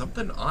there's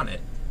something on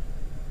it.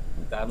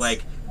 That's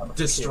like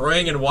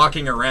destroying and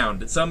walking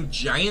around. Some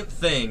giant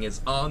thing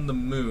is on the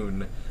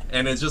moon,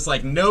 and it's just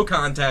like no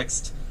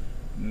context,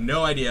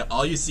 no idea.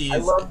 All you see is. I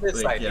love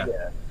this like, idea.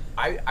 Yeah.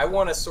 I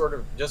want to sort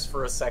of, just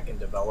for a second,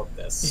 develop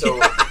this. So,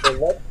 so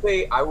let's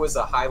say I was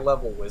a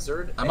high-level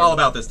wizard. I'm all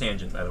about this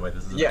tangent, by the way.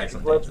 This is an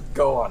excellent let's tangent.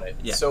 go on it.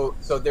 Yeah. So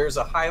there's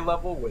a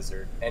high-level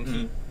wizard,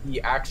 and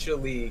he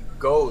actually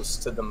goes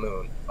to the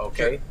moon,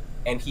 okay? Sure.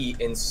 And he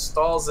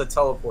installs a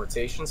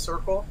teleportation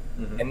circle,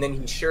 and then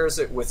he shares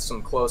it with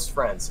some close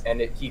friends,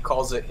 and he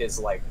calls it his,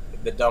 like,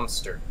 the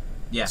dumpster.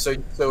 Yeah. So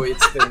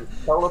it's the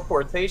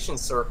teleportation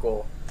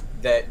circle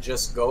that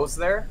just goes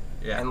there.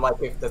 Yeah. And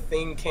like if the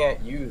thing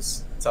can't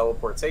use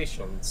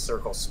teleportation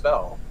circle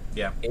spell,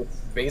 it's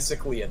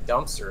basically a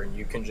dumpster, and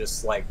you can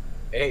just like,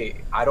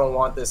 hey, I don't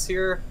want this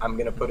here, I'm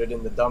gonna put it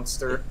in the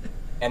dumpster.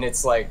 And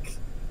it's like,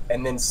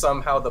 and then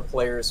somehow the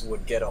players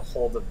would get a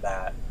hold of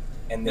that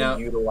and then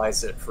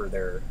utilize it for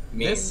their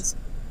means.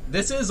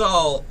 This is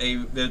all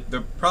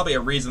probably a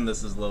reason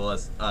this is a little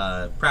less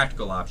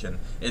practical option.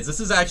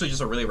 This is actually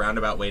just a really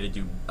roundabout way to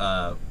do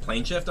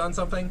plane shift on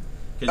something.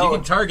 Because you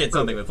can target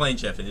something with plane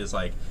shift and just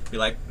like be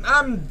like,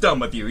 I'm done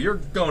with you. You're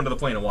going to the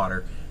plane of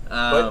water.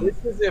 But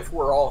this is if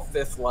we're all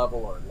 5th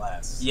level or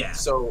less. Yeah.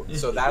 So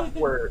that's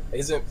where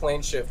isn't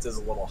plane shift is a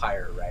little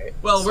higher, right?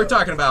 Well, we're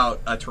talking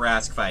about a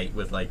Tarrasque fight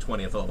with like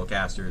 20th level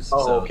casters.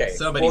 Oh, okay.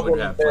 Somebody would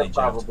have plane shift.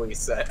 Probably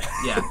set.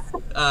 Yeah.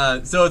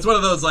 So it's one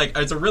of those like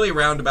it's a really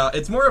roundabout.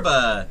 It's more of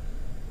a.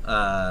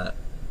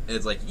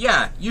 It's like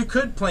you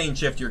could plane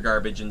shift your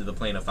garbage into the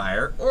plane of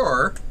fire,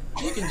 or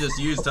you can just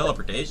use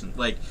teleportation.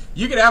 Like,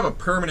 you could have a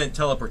permanent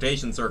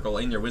teleportation circle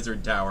in your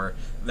wizard tower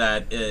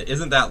that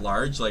isn't that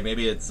large. Like,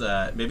 maybe it's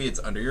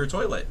under your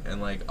toilet,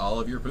 and like all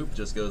of your poop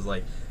just goes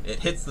like it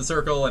hits the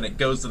circle and it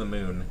goes to the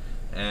moon.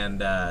 And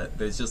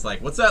there's just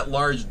like, what's that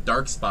large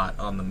dark spot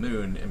on the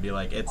moon? And be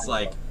like, it's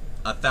like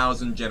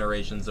 1,000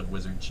 generations of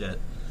wizard shit.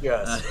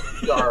 Yes,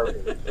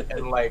 garbage.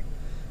 And like,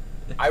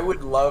 I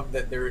would love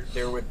that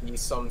there would be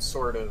some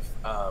sort of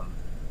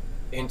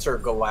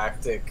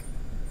intergalactic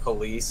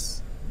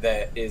police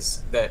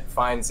that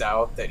finds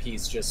out that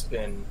he's just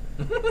been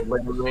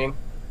littering,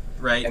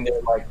 right? And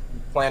they're like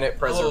Planet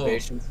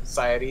Preservation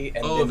Society,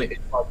 and then it's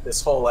like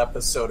this whole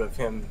episode of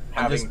him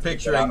having. I'm just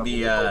picturing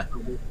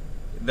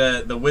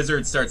the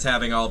wizard starts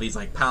having all these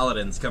like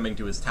paladins coming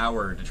to his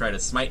tower to try to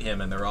smite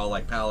him, and they're all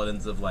like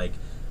paladins of like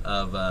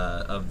of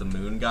the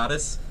moon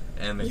goddess.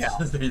 And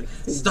they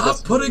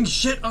stop putting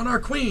shit on our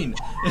queen.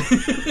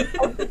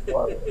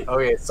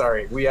 Okay,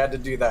 sorry, we had to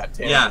do that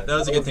tangent. Yeah, that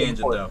was a good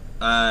tangent though.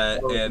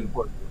 And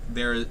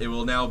it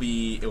will now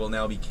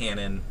be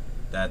canon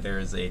that there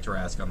is a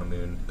Tarrasque on the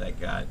moon that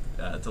got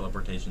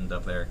teleportationed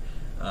up there.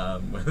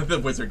 The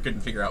wizard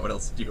couldn't figure out what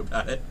else to do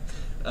about it.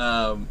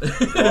 Ran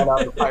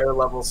out of higher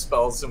level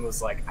spells and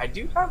was like, I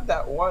do have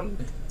that one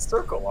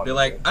circle on it.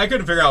 Like, I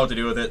couldn't figure out what to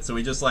do with it, so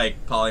we just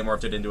like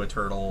polymorphed it into a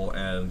turtle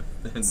and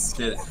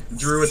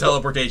drew a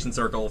teleportation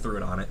circle, threw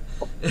it on it.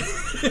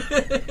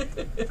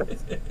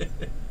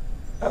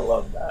 I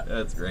love that.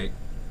 That's great.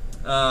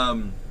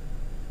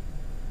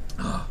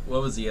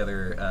 What was the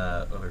other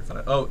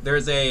thought? Oh,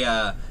 there's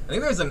I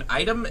think there's an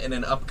item in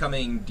an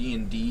upcoming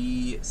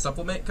D&D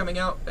supplement coming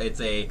out.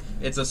 It's a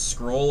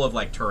scroll of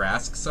like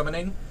Tarrasque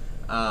summoning,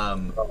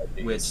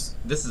 which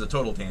this is a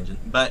total tangent,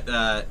 but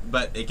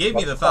it gave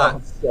me the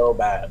thought. So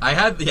bad.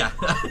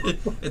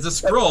 It's a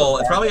scroll.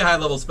 It's probably a high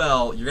level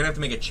spell. You're gonna have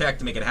to make a check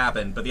to make it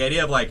happen. But the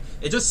idea of like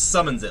it just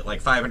summons it like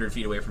 500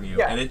 feet away from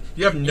you, and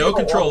you have no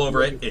control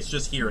over it. It's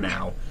just here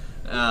now.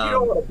 You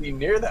don't want to be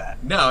near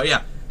that. No,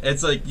 yeah.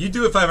 It's like, you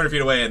do it 500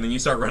 feet away, and then you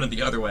start running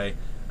the other way.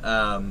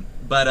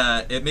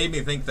 But it made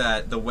me think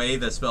that the way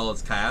the spell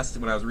is cast,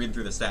 when I was reading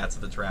through the stats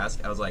of the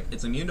Tarrasque, I was like,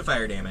 it's immune to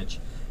fire damage.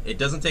 It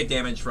doesn't take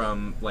damage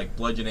from, like,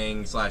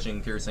 bludgeoning,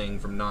 slashing, piercing,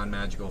 from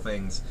non-magical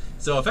things.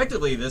 So,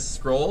 effectively, this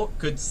scroll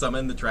could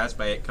summon the Tarrasque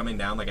by it coming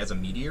down, like, as a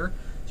meteor.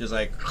 Just,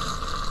 like,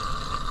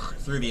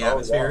 through the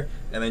atmosphere,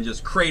 and then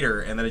just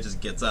crater, and then it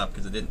just gets up,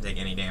 because it didn't take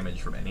any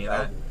damage from any of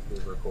that.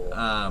 Super cool.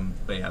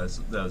 But yeah,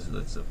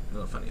 that's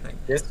a funny thing.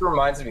 This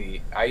reminds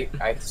me, I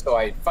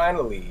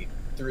finally,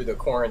 through the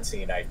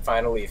quarantine, I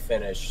finally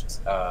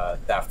finished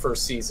that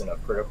first season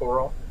of Critical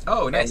Role.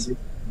 Oh, nice. And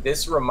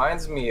this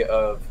reminds me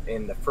of,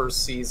 in the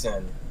first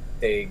season,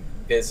 they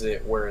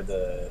visit where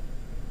the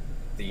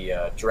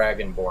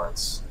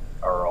Dragonborns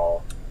are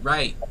all.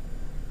 Right.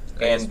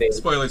 And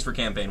spoilers for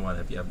Campaign 1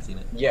 if you haven't seen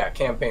it. Yeah,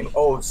 Campaign.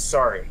 Oh,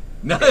 sorry.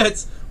 No,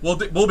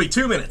 we'll be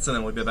 2 minutes and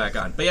then we'll be back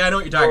on. But yeah, I know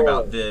what you're talking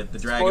about. The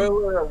dragon.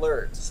 Spoiler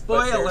alert.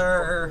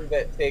 Spoiler.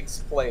 That takes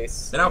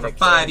place. Been out for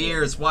 5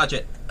 years. Watch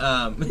it.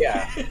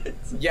 Yeah,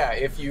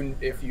 if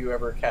you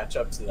ever catch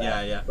up to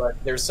that. Yeah.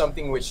 But there's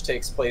something which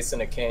takes place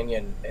in a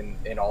canyon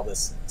in all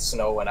this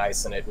snow and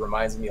ice, and it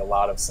reminds me a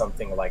lot of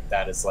something like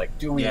that. It's like,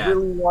 do we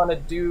really want to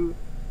do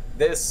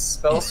this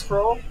spell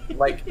scroll?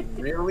 Like,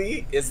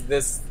 really? Is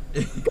this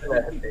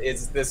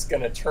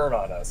gonna turn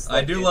on us?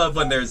 Like, I do love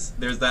when there's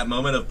that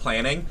moment of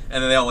planning,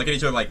 and then they all look at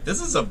each other like,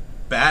 this is a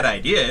bad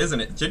idea, isn't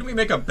it? Shouldn't we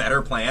make a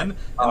better plan?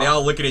 And they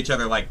all look at each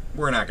other like,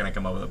 we're not gonna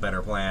come up with a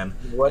better plan.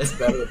 What's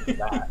better than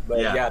that? But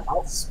yeah,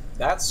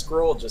 that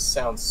scroll just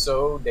sounds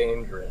so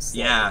dangerous.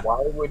 Like,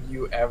 why would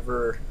you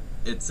ever?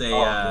 It's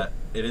it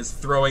is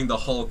throwing the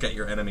Hulk at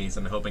your enemies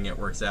and hoping it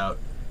works out.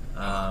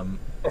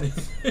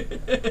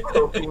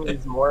 Hoping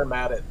he's more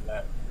mad at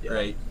that. Yeah.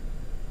 Right.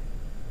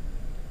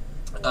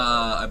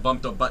 I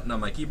bumped a button on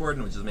my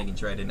keyboard, which is making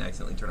sure I didn't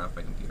accidentally turn off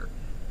my computer.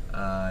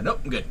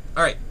 Nope, I'm good.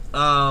 All right.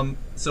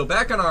 So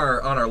back on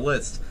our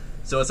list.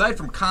 So aside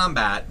from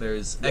combat,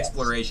 there's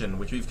exploration,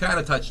 which we've kind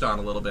of touched on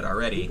a little bit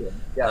already.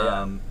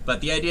 But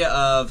the idea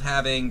of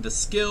having the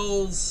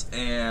skills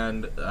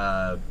and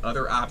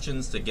other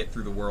options to get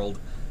through the world,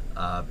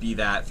 be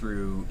that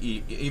through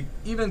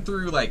even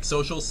through like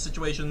social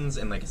situations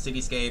in like a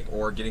cityscape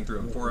or getting through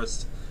a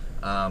forest.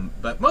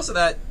 But most of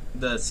that,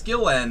 the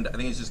skill end, I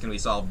think is just going to be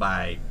solved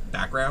by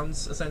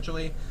backgrounds,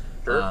 essentially.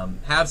 Sure.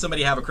 Have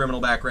somebody have a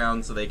criminal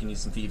background so they can use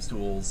some thieves'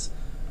 tools.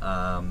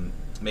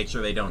 Make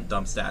sure they don't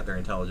dump stat their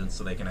intelligence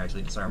so they can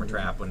actually disarm a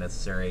trap when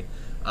necessary.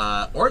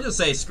 Or just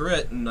say screw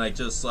it and like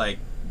just like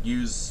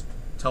use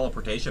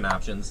teleportation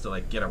options to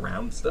like get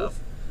around stuff.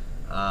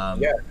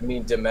 Yeah, I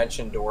mean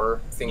dimension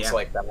door, things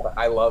like that.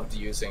 I loved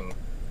using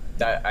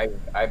that.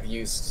 I've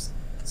used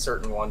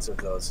certain ones of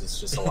those. It's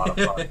just a lot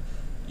of fun.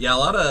 Yeah, a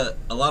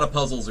lot of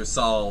puzzles are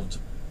solved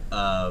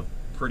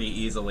pretty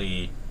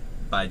easily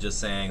by just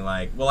saying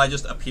like, well, I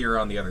just appear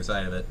on the other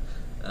side of it.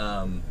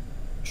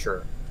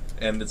 Sure.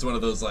 And it's one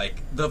of those like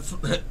the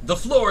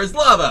floor is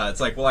lava. It's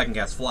like, well, I can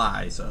cast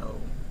fly, so.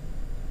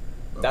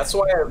 Okay. That's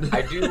why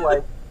I do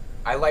like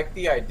I like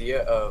the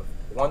idea of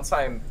one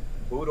time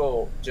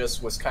Boodle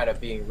just was kind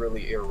of being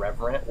really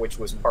irreverent, which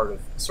was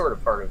sort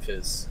of part of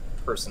his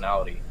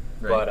personality.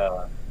 Right.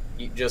 But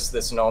just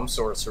this gnome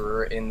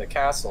sorcerer in the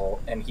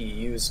castle, and he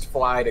used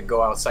fly to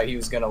go outside. He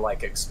was gonna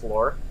like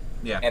explore.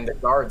 Yeah. And the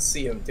guards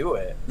see him do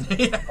it.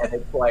 And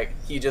it's like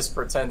he just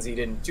pretends he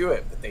didn't do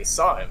it, but they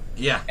saw him.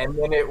 Yeah. And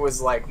then it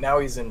was like now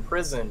he's in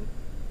prison,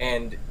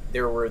 and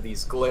there were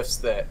these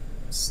glyphs that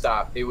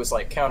stopped. It was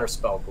like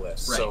counterspell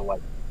glyphs. Right. So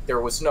like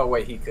there was no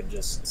way he could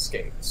just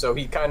escape. So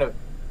he kind of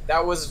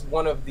that was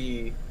one of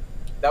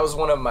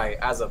my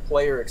as a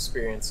player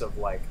experience of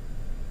like,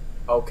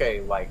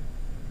 okay, like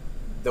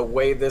the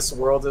way this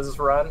world is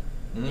run,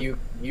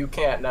 you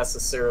can't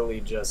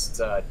necessarily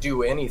just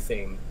do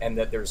anything and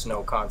that there's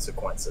no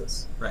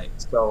consequences. Right.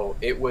 So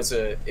it was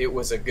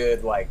a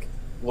good like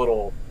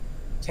little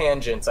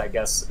tangent, I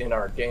guess, in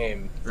our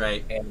game.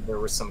 Right. And there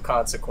were some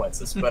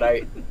consequences. But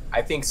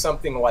I think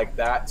something like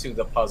that to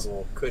the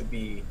puzzle could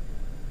be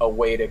a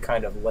way to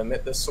kind of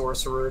limit the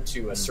sorcerer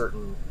to a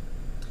certain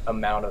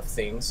amount of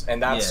things.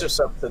 And that's just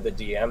up to the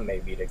DM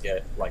maybe to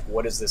get like,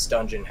 what does this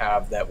dungeon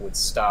have that would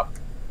stop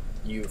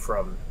you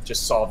from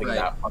just solving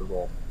that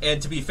puzzle?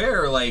 And to be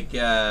fair, like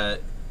I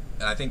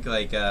think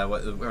like I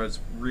was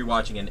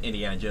rewatching an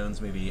Indiana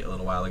Jones movie a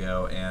little while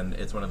ago, and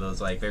it's one of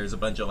those like there's a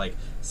bunch of like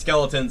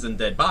skeletons and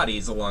dead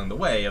bodies along the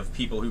way of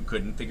people who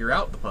couldn't figure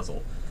out the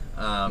puzzle.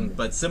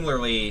 But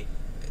similarly,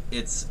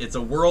 it's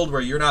a world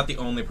where you're not the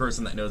only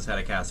person that knows how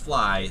to cast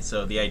fly.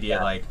 So the idea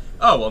like,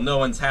 oh well, no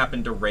one's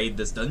happened to raid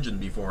this dungeon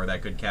before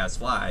that could cast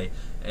fly.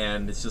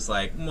 And it's just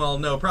like, well,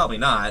 no, probably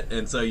not.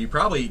 And so you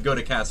probably go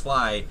to cast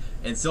fly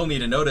and still need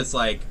to notice,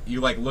 like, you,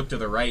 like, look to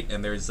the right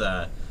and there's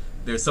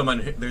someone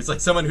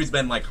who's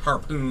been, like,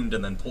 harpooned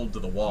and then pulled to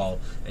the wall.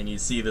 And you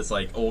see this,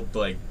 like, old,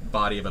 like,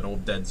 body of an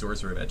old dead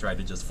sorcerer that tried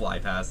to just fly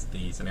past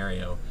the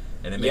scenario.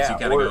 And it makes you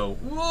kind of go,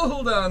 whoa,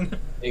 hold on.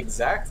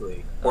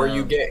 Exactly. Or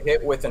you get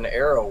hit with an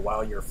arrow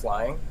while you're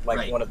flying,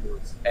 like one of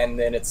those. And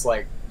then it's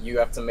like, you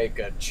have to make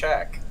a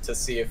check to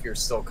see if you're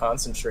still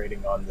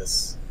concentrating on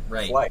this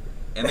flight.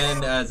 And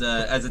then as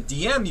a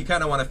DM, you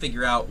kind of want to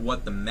figure out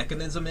what the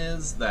mechanism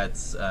is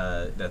that's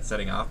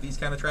setting off these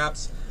kind of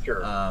traps.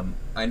 Sure.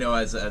 I know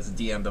as a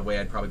DM, the way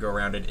I'd probably go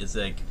around it is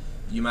like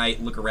you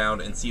might look around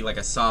and see like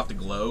a soft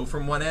glow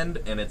from one end,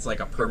 and it's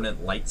like a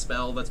permanent light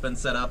spell that's been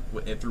set up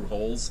through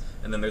holes,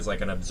 and then there's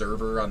like an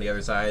observer on the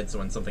other side, so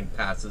when something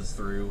passes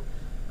through,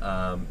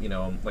 you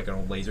know, like an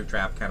old laser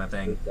trap kind of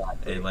thing,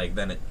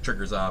 then it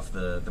triggers off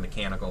the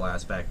mechanical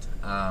aspect.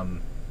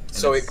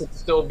 So it could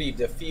still be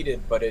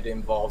defeated, but it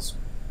involves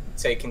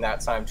taking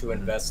that time to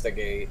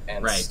investigate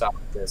and stop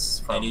this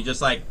from... And you just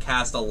like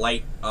cast a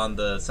light on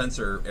the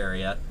sensor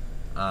area,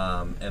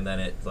 and then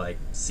it like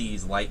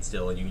sees light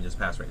still, and you can just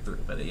pass right through.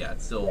 But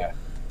it's still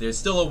there's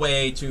still a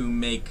way to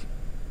make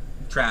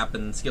trap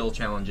and skill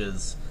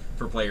challenges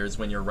for players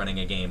when you're running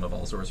a game of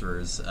all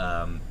sorcerers.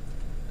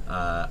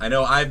 I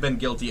know I've been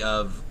guilty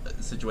of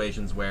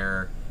situations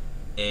where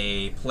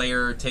a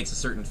player takes a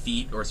certain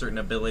feat or a certain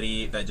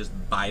ability that just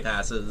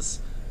bypasses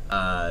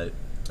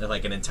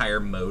like an entire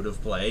mode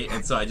of play,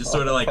 and so I just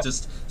sort of like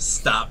just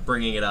stop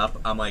bringing it up.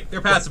 I'm like,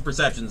 their passive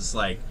perception is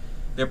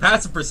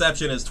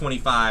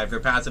 25, their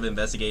passive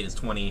investigate is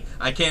 20.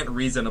 I can't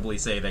reasonably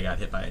say they got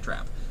hit by a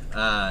trap.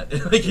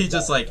 Like he's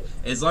just like,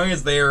 as long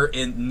as they're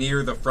in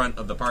near the front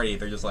of the party,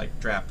 they're just like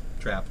trap,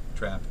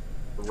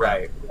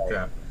 right.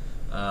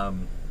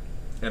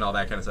 And all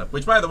that kind of stuff.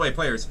 Which, by the way,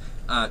 players,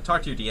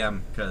 talk to your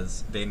DM,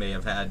 because they may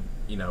have had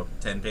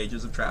 10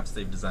 pages of traps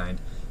they've designed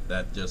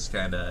that just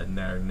kind of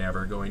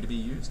never going to be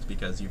used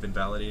because you've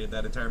invalidated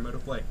that entire mode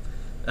of play.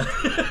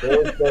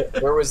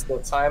 There was the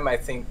time, I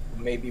think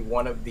maybe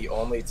one of the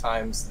only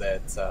times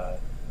that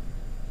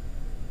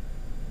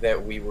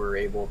that we were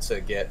able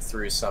to get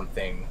through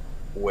something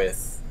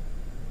with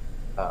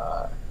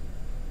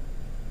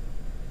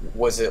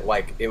was it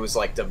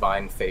like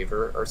divine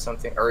favor or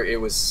something, or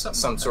it was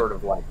some sort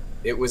of like,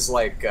 it was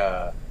like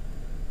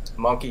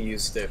Monkey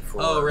used it for...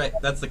 Oh, right.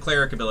 That's the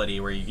cleric ability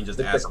where you can just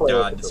ask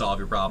God to solve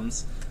your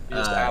problems. You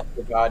just ask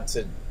the God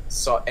to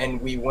solve... And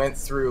we went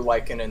through,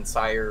 like, an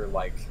entire,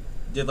 like...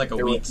 Did, like, a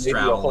week's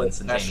travel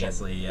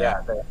instantaneously.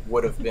 Yeah, that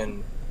would have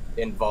been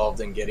involved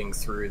in getting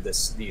through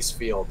these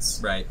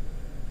fields. Right.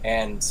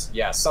 And,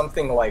 yeah,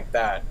 something like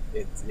that.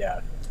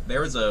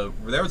 There was a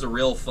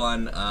real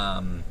fun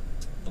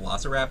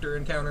Velociraptor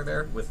encounter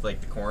there with, like,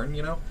 the corn,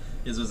 It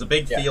was a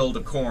big field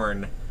of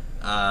corn...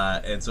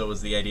 and so it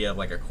was the idea of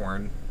like a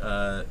corn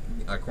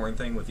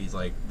thing with these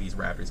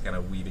raptors kind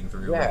of weaving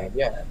through,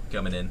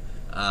 coming in.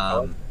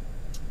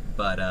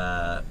 But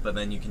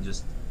then you can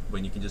just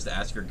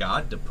ask your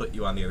god to put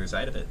you on the other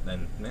side of it.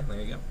 Then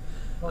there you go.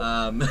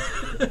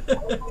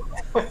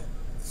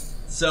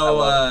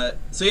 So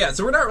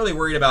we're not really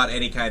worried about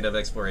any kind of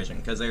exploration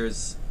because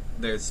there's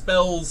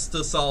spells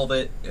to solve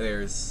it.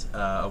 There's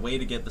a way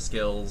to get the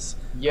skills.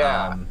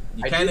 Yeah,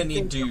 you kind of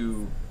need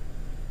to.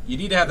 You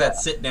need to have that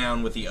sit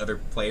down with the other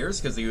players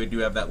because you do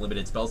have that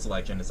limited spell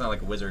selection. It's not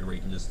like a wizard where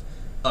you can just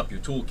up your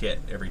toolkit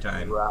every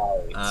time.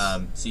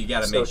 Right. So you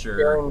got to make sure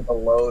sharing the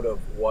load of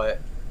what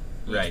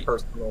each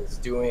person is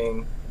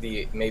doing,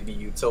 the maybe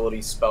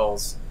utility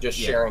spells, just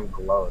sharing the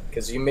load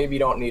because you maybe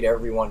don't need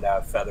everyone to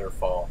have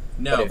Featherfall.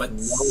 No, but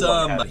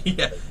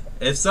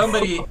if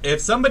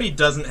somebody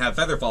doesn't have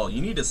Featherfall,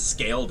 you need to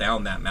scale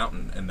down that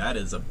mountain, and that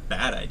is a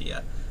bad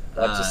idea.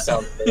 That just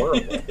sounds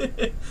horrible.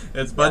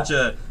 It's a bunch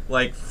of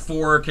like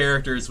 4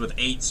 characters with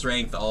 8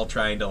 strength, all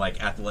trying to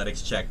like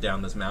athletics check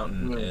down this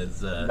mountain.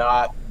 Is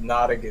not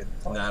a good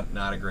plan.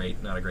 Not a great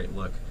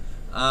look.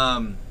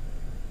 And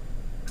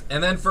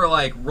then for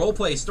like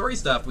roleplay story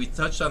stuff, we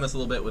touched on this a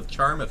little bit with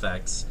charm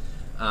effects,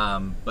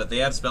 but they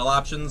have spell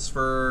options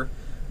for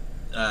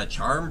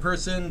charm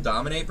person,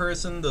 dominate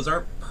person. Those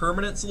aren't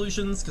permanent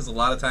solutions because a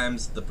lot of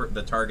times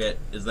the target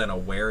is then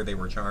aware they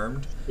were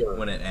charmed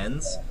when it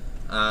ends.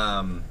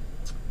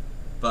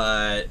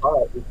 But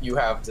if you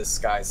have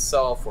disguise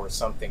self or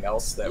something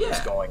else that was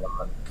going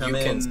on, you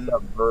can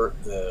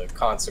subvert the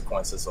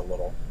consequences a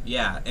little.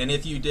 Yeah, and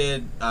if you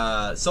did,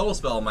 soul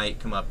spell might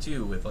come up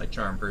too with like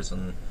charm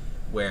person,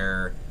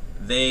 where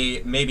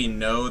they maybe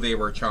know they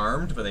were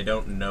charmed, but they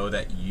don't know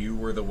that you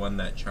were the one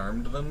that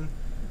charmed them.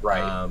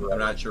 Right. I'm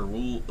not sure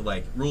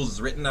rules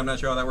is written. I'm not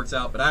sure how that works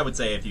out, but I would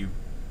say if you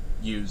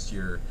used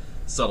your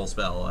subtle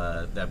spell,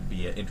 that would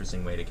be an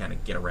interesting way to kind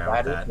of get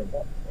around that.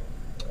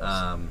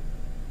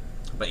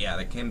 But yeah,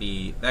 that can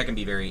be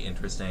very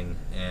interesting,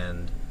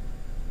 and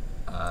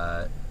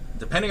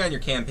depending on your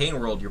campaign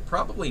world, you're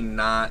probably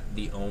not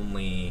the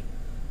only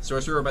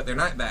sorcerer, but they're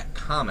not that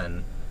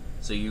common,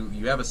 so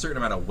you have a certain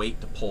amount of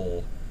weight to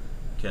pull,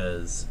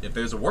 because if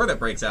there's a war that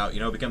breaks out,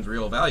 it becomes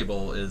real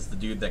valuable is the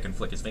dude that can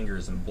flick his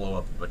fingers and blow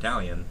up a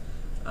battalion.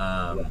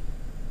 So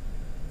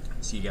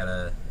you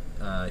gotta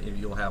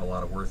you'll have a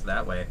lot of worth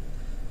that way.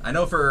 I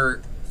know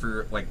for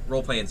like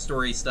role-play and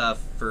story stuff,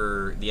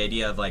 for the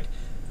idea of like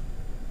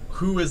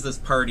who is this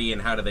party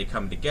and how do they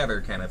come together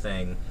kind of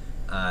thing,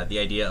 the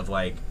idea of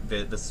like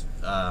this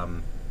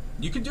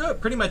you can do it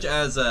pretty much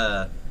as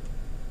a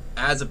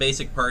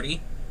basic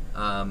party.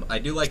 I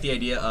do like the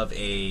idea of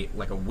a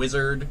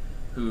wizard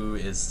who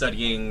is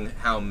studying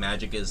how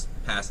magic is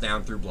passed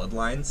down through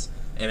bloodlines,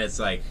 and it's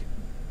like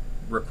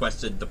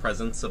requested the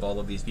presence of all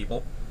of these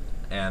people,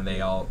 and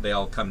they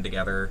all come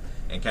together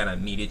and kind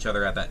of meet each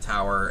other at that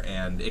tower,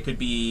 and it could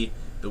be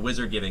the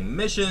wizard giving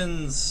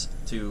missions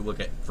to look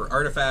for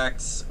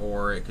artifacts,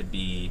 or it could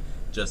be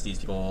just these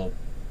people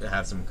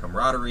have some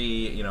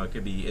camaraderie.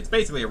 It's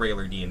basically a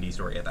regular D&D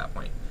story at that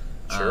point.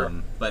 Sure.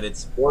 But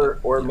it's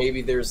or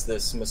maybe there's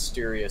this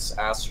mysterious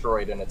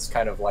asteroid and it's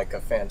kind of like a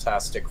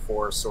Fantastic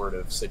Four sort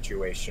of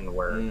situation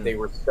where they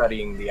were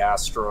studying the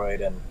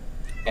asteroid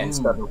and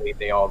suddenly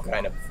they all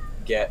kind of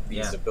get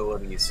these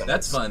abilities. And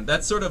that's fun.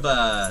 That's sort of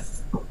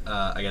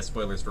I guess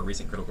spoilers for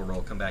recent Critical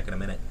Role come back in a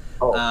minute.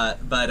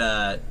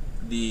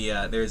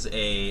 there's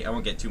a, I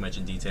won't get too much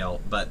in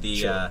detail, but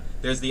Sure.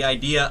 there's the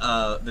idea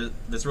of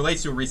this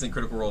relates to a recent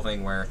Critical Role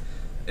thing where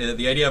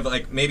the idea of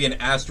like maybe an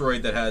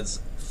asteroid that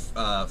has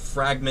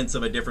fragments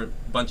of a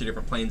bunch of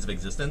different planes of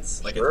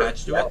existence like Sure,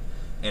 attached to yeah. it,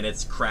 and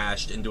it's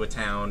crashed into a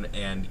town,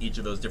 and each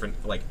of those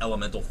different like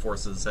elemental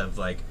forces have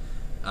like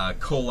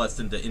coalesced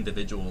into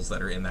individuals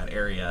that are in that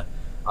area.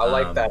 I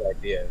like that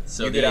idea.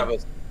 So You could have a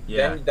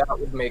yeah. then that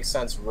would make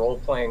sense role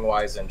playing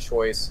wise and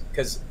choice,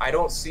 because I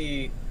don't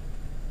see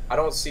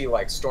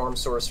like storm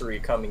sorcery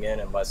coming in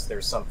unless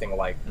there's something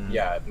like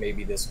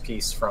maybe this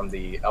piece from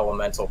the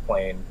elemental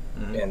plane,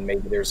 and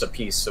maybe there's a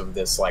piece of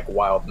this like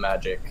wild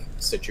magic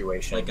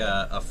situation, like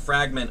a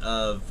fragment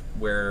of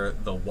where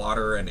the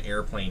water and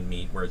airplane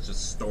meet, where it's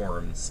just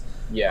storms.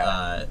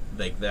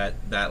 Like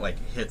that like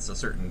hits a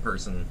certain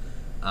person.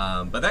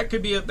 But that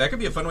could be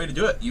a fun way to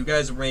do it. You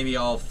guys are maybe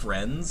all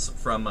friends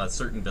from a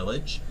certain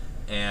village,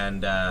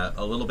 and a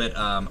little bit.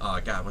 Oh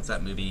God, what's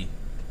that movie?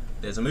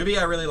 There's a movie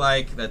I really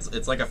like.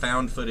 It's like a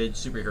found footage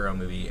superhero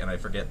movie, and I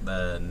forget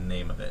the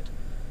name of it.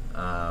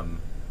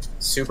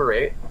 Super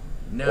 8?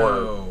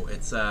 No,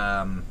 it's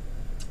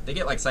they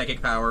get like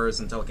psychic powers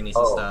and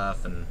telekinesis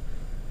stuff, and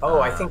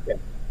I think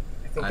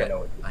I know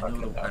what you're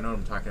talking about. I know what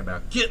I'm talking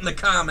about. Get in the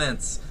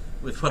comments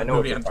with what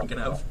movie I'm thinking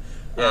of.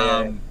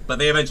 Yeah. But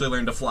they eventually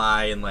learn to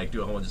fly and like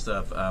do a whole bunch of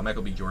stuff.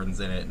 Michael B. Jordan's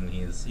in it, and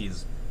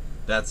he's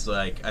that's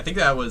like, I think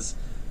that was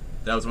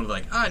one of the,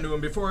 like, I knew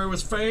him before he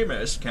was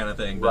famous kind of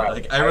thing. But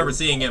like I remember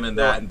seeing him in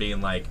that and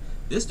being like,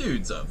 this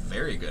dude's a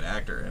very good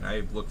actor, and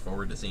I look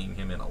forward to seeing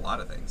him in a lot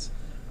of things.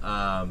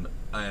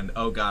 And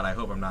oh God, I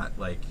hope I'm not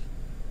like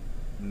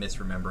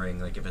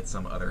misremembering like if it's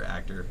some other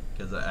actor,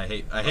 because I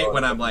hate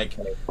when I'm like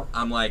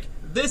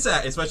this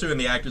especially when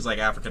the actor's like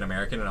African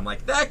American and I'm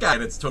like that guy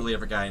and it's a totally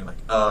different guy, and I'm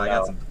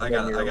like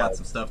I got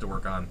some stuff to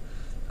work on.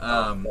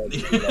 I'm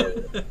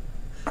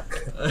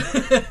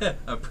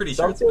pretty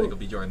sure it's Michael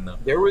B. Jordan though.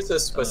 There was a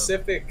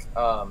specific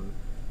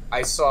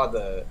I saw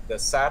the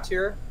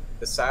satyr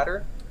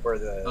or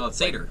the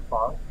satyr.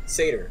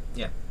 Satyr.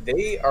 Yeah.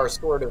 They are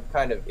sort of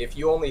kind of, if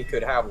you only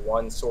could have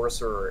one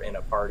sorcerer in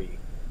a party,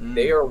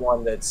 they are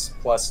one that's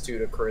 +2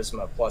 to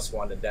charisma,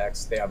 +1 to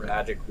dex. They have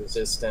magic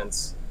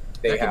resistance.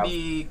 That could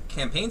be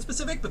campaign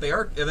specific, but they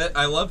are.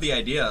 I love the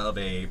idea of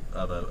a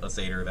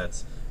satyr.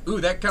 That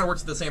kind of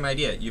works with the same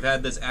idea. You've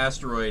had this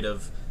asteroid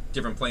of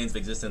different planes of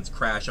existence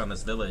crash on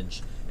this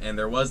village, and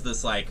there was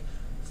this like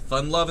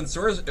fun-loving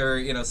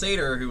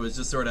satyr who was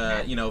just sort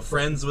of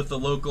friends with the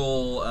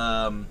local.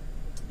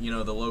 The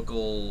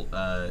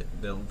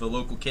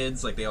local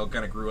kids, like they all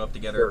kind of grew up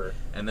together,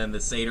 and then the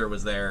satyr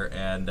was there,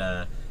 and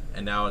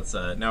now it's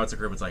a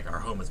group. It's like, our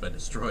home has been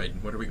destroyed.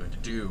 What are we going to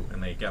do?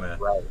 And they kind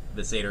of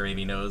the satyr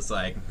maybe knows,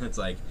 like, it's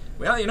like,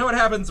 well, you know what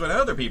happens when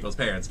other people's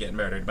parents get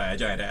murdered by a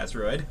giant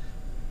asteroid?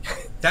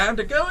 Time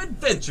to go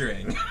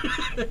adventuring.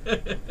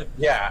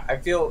 Yeah, I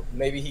feel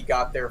maybe he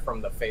got there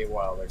from the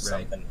Feywild or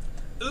something.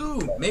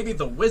 Maybe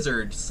the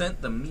wizard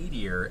sent the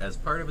meteor as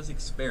part of his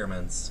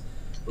experiments.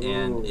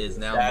 And is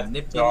now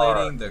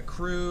manipulating the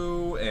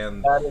crew,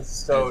 and that is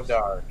so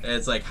dark.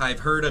 It's like, I've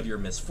heard of your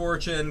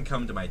misfortune.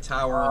 Come to my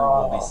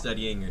tower. We'll be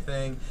studying your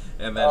thing,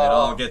 and then it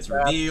all gets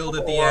revealed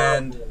at the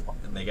end,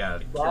 and they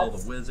gotta kill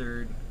the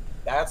wizard.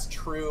 That's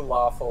true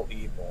lawful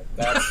evil.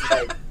 That's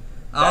like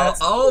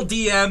all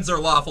DMs are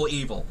lawful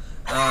evil.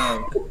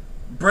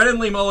 Brennan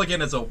Lee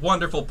Mulligan is a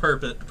wonderful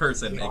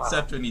person,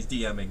 except when he's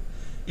DMing.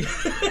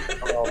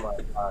 Oh my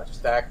gosh,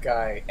 that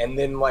guy! And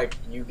then like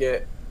you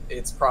get.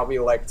 It's probably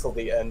like till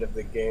the end of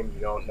the game you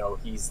don't know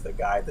he's the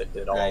guy that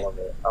did all of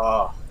it.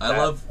 Oh, I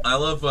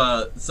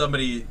love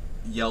somebody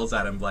yells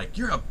at him like,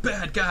 "You're a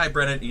bad guy,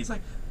 Brennan." And he's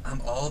like, "I'm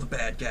all the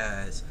bad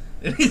guys."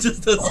 And he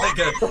just does like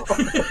a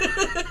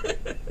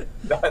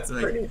That's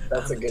like, pretty.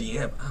 That's I'm a good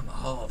DM. I'm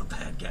all the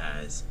bad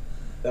guys.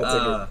 That's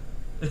a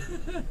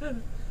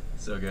good.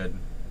 So good.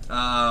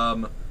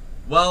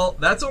 Well,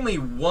 that's only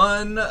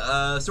one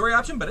story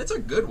option, but it's a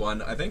good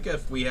one. I think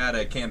if we had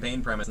a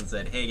campaign premise and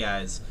said, "Hey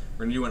guys,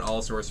 we're gonna do an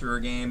all sorcerer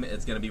game,"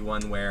 it's gonna be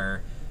one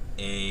where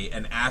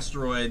an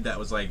asteroid that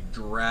was like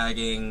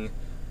dragging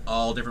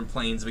all different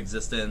planes of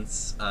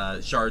existence,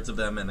 shards of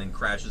them, and then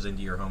crashes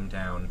into your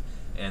hometown.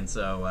 And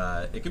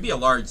so it could be a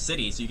large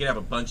city, so you could have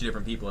a bunch of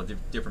different people of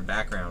different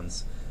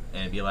backgrounds.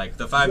 And it'd be like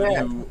the five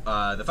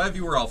of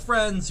you were all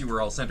friends. You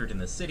were all centered in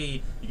this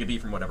city. You could be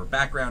from whatever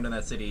background in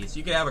that city. So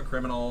you could have a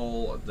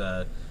criminal,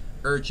 the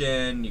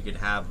urchin. You could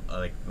have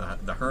like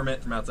the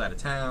hermit from outside of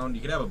town.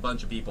 You could have a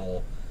bunch of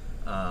people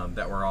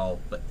that were all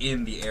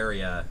in the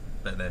area,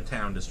 but then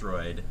town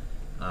destroyed.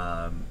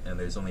 And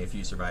there's only a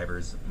few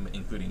survivors,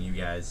 including you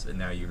guys. And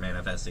now you're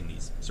manifesting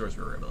these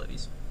sorcerer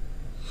abilities.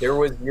 There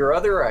was your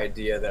other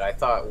idea that I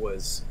thought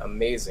was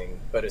amazing,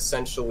 but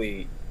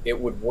essentially it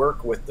would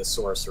work with the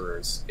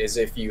sorcerers, is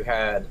if you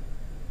had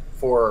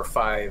 4 or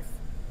 5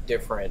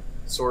 different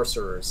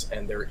sorcerers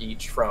and they're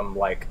each from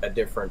like a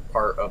different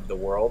part of the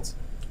world,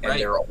 and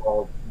they're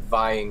all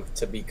vying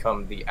to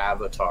become the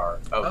avatar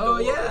of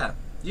the world.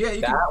 Yeah,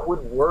 you that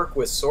would work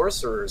with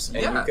sorcerers,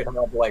 and you could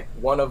have like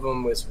one of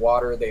them is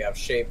water. They have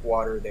shape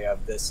water. They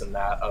have this and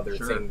that other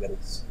thing that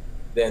is.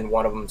 Then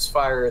one of them's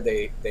fire.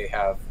 They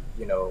have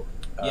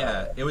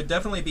yeah, it would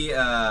definitely be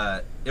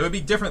it would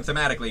be different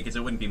thematically because it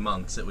wouldn't be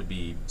monks, it would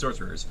be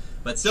sorcerers.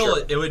 But still,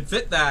 it would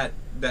fit that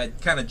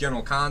kind of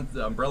general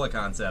umbrella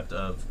concept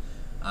of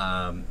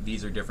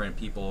these are different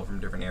people from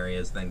different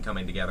areas then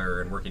coming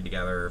together and working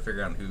together,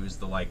 figuring out who's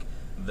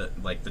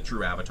the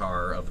true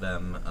avatar of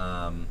them.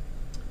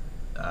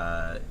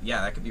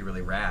 Yeah, that could be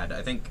really rad.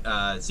 I think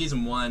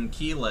season 1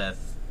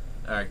 Keyleth,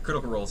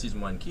 Critical Role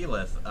season 1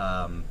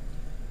 Keyleth,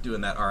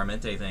 doing that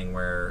Aramente thing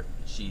where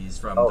she's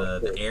from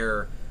the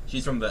air.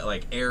 She's from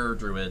the air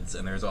druids,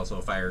 and there's also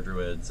fire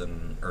druids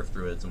and earth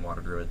druids and water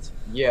druids.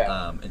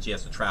 Yeah. And she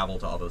has to travel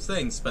to all those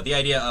things. But the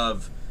idea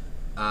of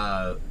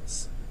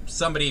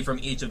somebody from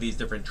each of these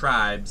different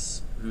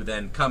tribes who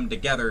then come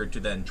together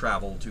to then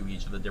travel to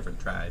each of the different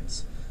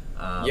tribes.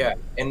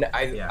 And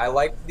I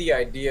like the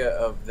idea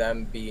of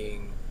them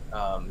being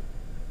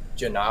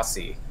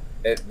Genasi.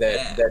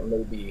 That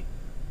maybe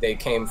they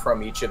came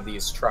from each of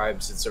these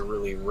tribes. It's a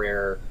really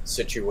rare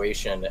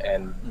situation,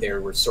 and they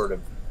were sort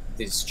of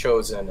these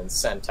chosen and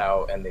sent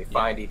out, and they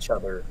find each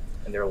other,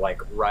 and they're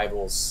like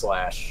rivals /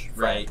 friends.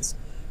 Right.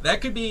 That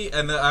could be,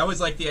 and I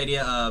always like the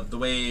idea of the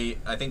way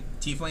I think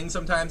tieflings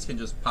sometimes can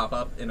just pop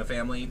up in a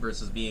family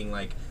versus being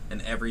like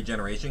an every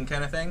generation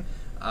kind of thing.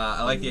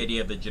 I like the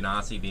idea of the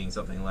Genasi being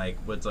something like,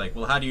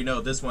 well, how do you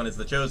know this one is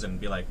the chosen?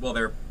 Be like, well,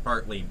 they're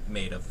partly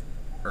made of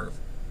earth,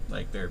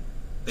 like they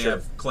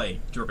have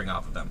clay dripping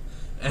off of them.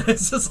 And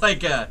it's just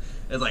like,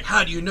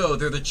 how do you know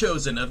they're the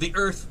chosen of the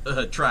Earth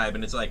tribe?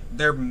 And it's like,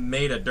 they're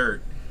made of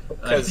dirt.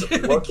 Because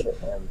look at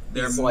him.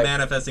 They're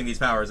manifesting these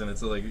powers, and it's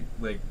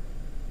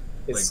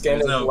his skin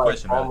is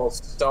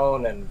almost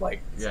stone, and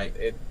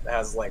it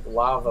has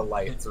lava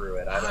light through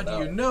it. How do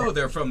you know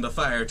they're from the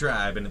fire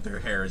tribe? And their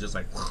hair is just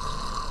like,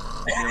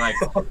 and you're like,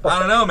 I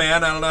don't know,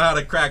 man. I don't know how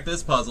to crack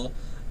this puzzle.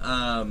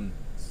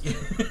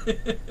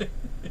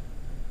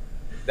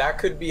 That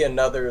could be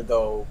another,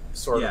 though,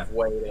 sort of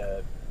way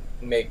to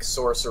make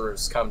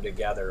sorcerers come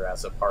together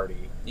as a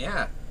party.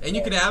 Yeah, and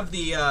you could have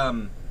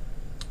the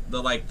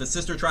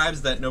sister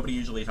tribes that nobody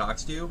usually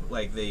talks to,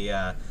 like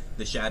the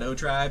Shadow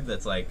tribe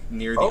that's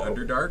near the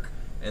Underdark,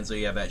 and so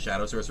you have that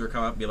Shadow sorcerer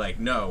come up and be like,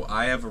 "No,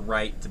 I have a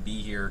right to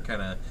be here,"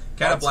 kind of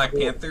Black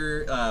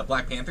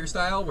Panther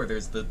style, where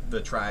there's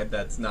the tribe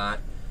that's not.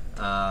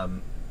 My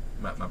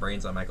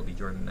brain's on Michael B.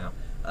 Jordan now.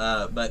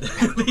 But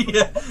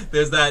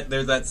there's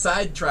that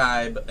side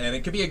tribe, and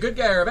it could be a good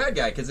guy or a bad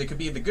guy, because it could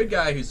be the good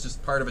guy who's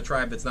just part of a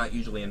tribe that's not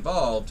usually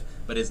involved,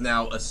 but is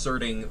now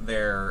asserting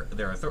their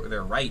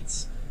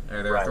rights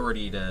or their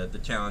authority to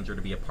challenge or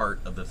to be a part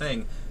of the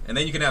thing. And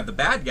then you can have the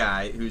bad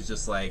guy who's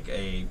just like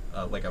a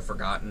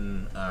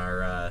forgotten,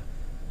 or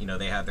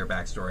they have their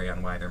backstory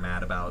on why they're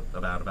mad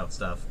about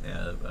stuff,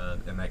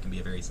 and that can be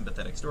a very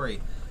sympathetic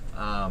story.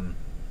 And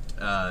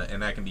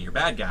that can be your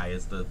bad guy,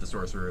 is the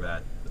sorcerer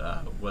that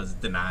was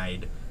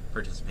denied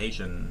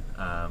participation,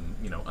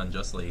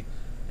 unjustly,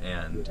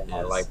 and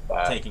is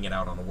taking it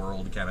out on the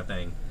world, kind of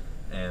thing.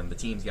 And the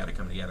team's got to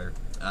come together.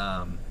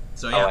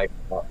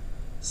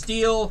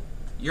 Steal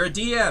your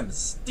DM.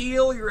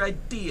 Steal your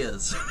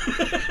ideas.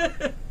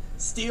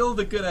 Steal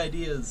the good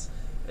ideas.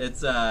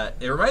 It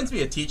reminds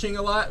me of teaching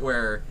a lot,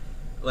 where,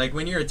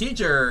 when you're a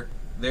teacher,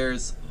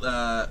 there's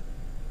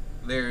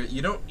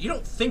you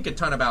don't think a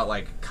ton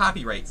about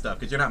copyright stuff,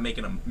 because you're not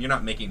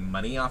making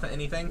money off of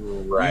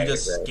anything. Right. You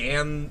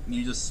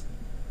just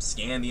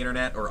scan the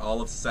internet or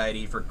all of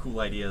society for cool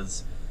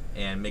ideas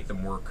and make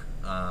them work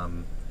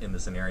in the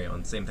scenario.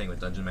 And same thing with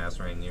dungeon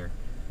mastering.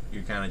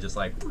 You're kind of just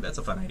like, ooh, that's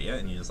a fun idea,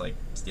 and you just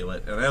steal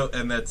it.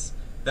 And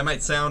that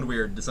might sound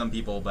weird to some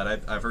people,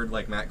 but I've heard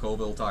Matt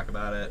Colville talk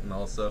about it and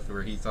all stuff,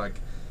 where I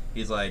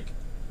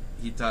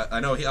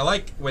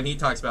like when he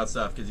talks about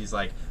stuff, because he's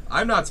like,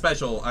 I'm not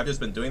special. I've just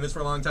been doing this for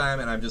a long time,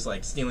 and I'm just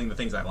stealing the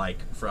things I like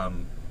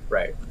from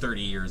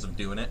 30 years of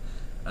doing it.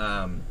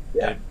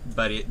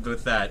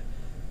 With that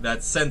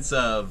sense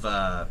of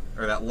or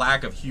that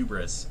lack of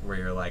hubris, where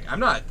you're I'm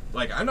not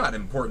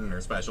important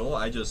or special.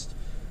 I just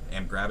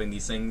am grabbing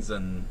these things,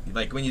 and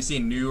when you see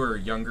new or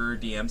younger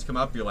DMs come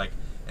up, you're like,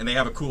 and they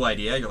have a cool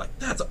idea, you're like,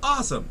 that's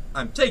awesome.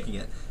 I'm taking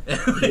it.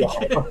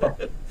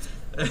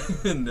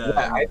 And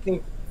I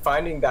think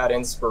finding that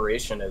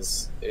inspiration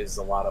is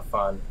a lot of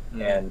fun.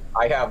 And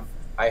I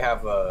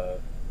have a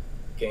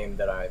game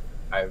that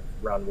I've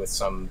run with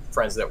some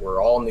friends that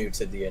were all new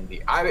to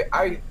D&D.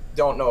 I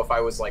don't know if I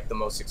was the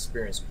most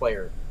experienced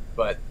player,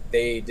 but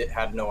they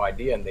had no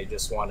idea, and they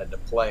just wanted to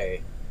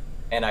play.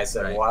 And I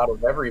said, well, out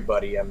of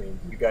everybody, I mean,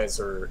 you guys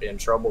are in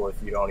trouble if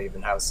you don't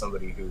even have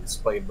somebody who's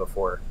played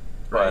before.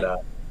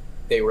 But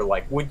they were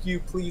like, would you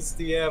please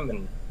DM?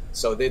 And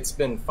so it's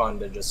been fun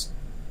to just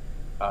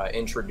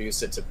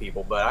introduce it to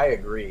people. But I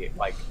agree,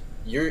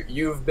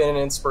 you've been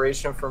an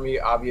inspiration for me,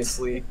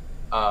 obviously.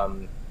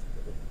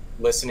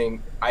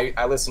 Listening,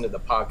 I listen to the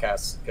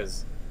podcast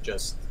because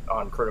just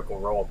on Critical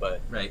Role, but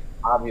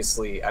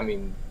obviously, I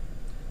mean,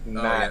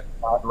 Matt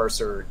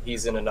Mercer,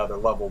 he's in another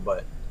level.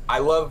 But I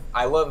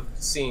love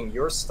seeing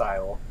your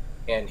style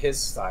and his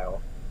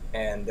style,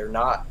 and they're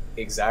not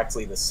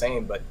exactly the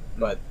same,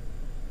 but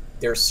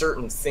there's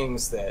certain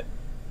things that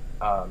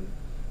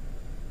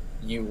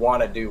you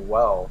want to do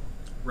well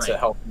to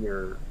help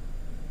your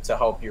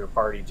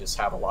party just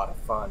have a lot of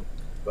fun.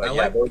 But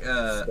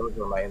those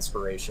are my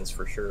inspirations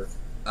for sure.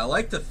 I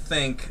like to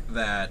think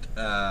that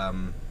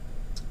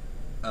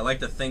I like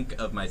to think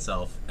of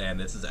myself, and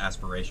this is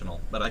aspirational,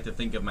 but I like to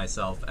think of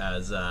myself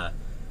as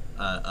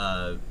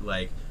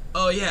like,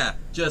 oh yeah,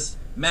 just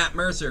Matt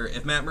Mercer.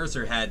 If Matt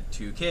Mercer had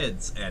 2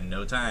 kids and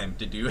no time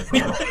to do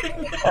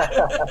anything,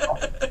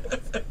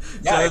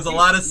 so there's a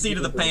lot of seat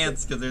of the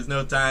pants because there's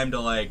no time to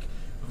like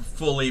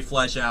fully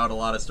flesh out a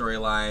lot of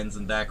storylines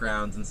and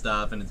backgrounds and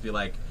stuff, and be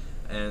like,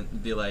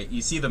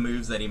 you see the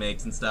moves that he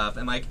makes and stuff,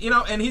 and like, you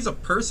know, and he's a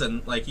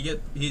person, like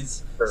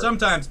he's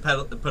sometimes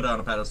put on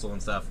a pedestal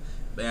and stuff,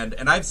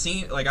 and I've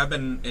seen, like,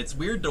 it's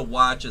weird to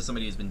watch as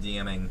somebody who's been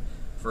DMing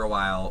for a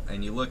while,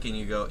 and you look and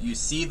you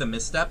see the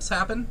missteps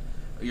happen.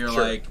 You're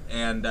like,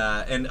 and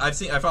I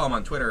follow him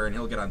on Twitter, and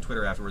he'll get on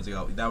Twitter afterwards and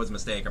go, that was a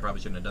mistake, I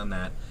probably shouldn't have done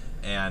that.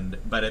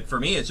 But for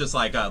me, it's just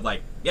like,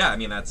 yeah, I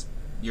mean, that's,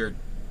 you're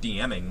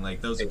DMing,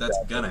 like, that's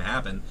gonna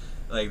happen.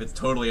 Like, it's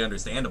totally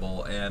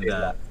understandable, and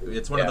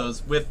it's one of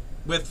those,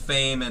 with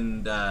fame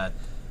and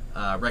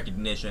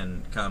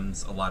recognition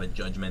comes a lot of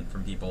judgment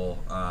from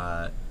people,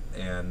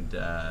 and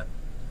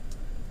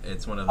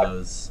it's one of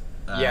those.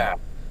 I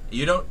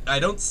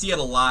don't see it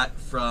a lot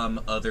from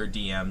other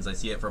DMs. I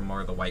see it from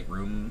more of the white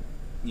room,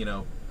 you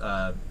know,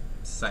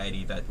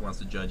 society that wants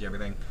to judge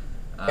everything.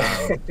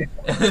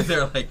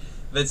 They're like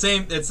it's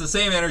the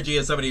same energy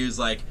as somebody who's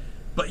like,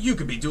 but you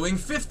could be doing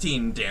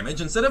 15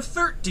 damage instead of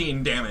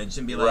 13 damage,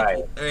 and be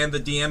like, and the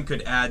DM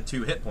could add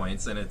 2 hit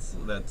points, and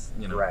that's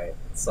you know,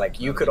 it's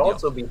like, you could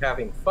also be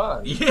having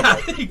fun. Yeah,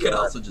 like, you could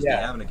also just be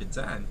having a good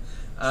time.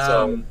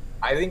 So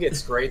I think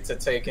it's great to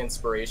take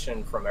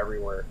inspiration from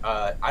everywhere.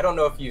 I don't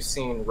know if you've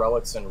seen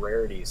Relics and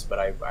Rarities, but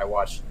I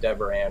watched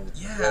Deborah Ann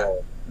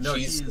Roll. No,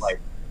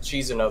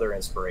 she's another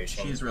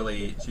inspiration. She's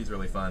really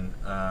fun.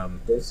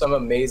 There's some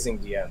amazing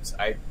DMs.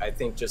 I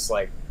think, just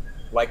like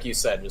you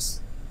said,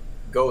 just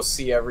go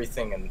see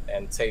everything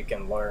and take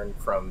and learn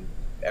from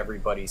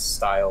everybody's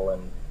style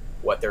and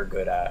what they're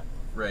good at.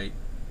 Right.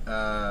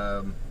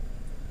 I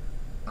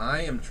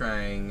am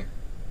trying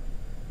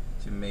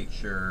to make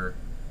sure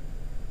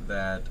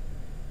that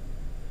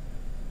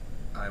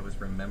I was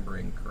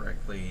remembering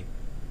correctly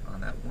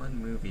on that one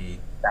movie.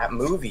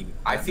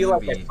 I feel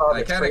like I saw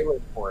the trailer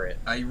for it.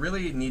 I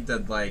really need to,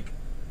 like,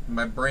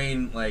 my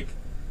brain, like,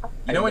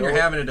 you know when you're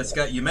having a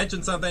discussion, you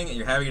mention something and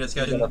you're having a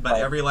discussion, but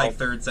every, like,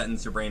 third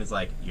sentence your brain is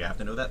like, you have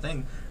to know that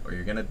thing or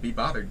you're gonna be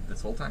bothered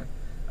this whole time.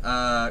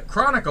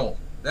 Chronicle,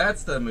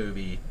 that's the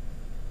movie,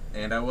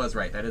 and I was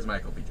right, that is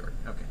Michael B. Jordan.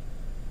 Okay,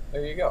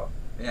 there you go.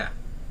 Yeah,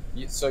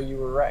 so you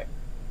were right.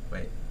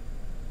 Wait,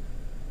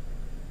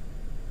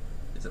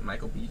 is it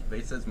Michael B?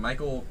 It says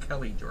Michael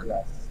Kelly Jordan.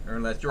 Yes. Or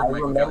unless Jordan I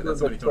Michael remember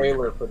Kelly. That's the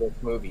trailer for this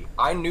movie.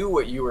 I knew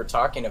what you were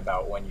talking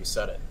about when you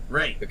said it.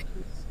 Right. Because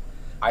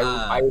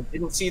I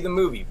didn't see the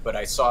movie, but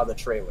I saw the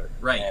trailer.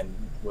 Right. And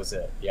was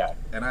it? Yeah.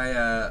 And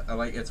I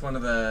like, it's one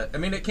of the. I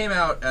mean, it came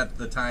out at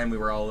the time we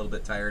were all a little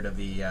bit tired of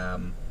the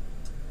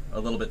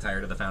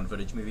found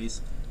footage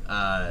movies.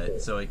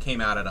 So it came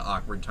out at an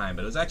awkward time,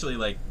 but it was actually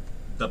like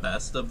the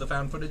best of the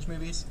found footage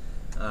movies.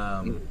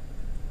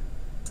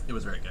 It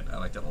was very good. I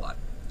liked it a lot.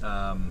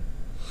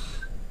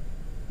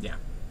 Yeah.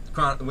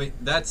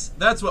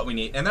 That's what we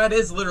need, and that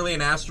is literally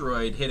an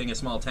asteroid hitting a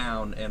small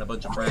town and a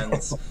bunch of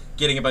friends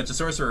getting a bunch of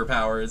sorcerer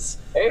powers,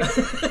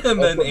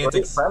 and then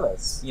antics.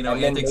 Premise. You know,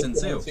 and antics then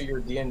ensue. Into your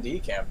D&D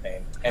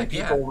campaign, and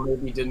people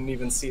maybe didn't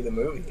even see the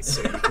movie,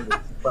 so you can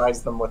just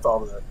surprise them with all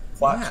the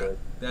plot to it.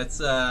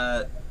 That's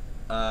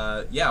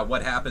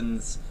what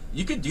happens.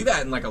 You could do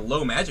that in like a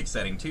low magic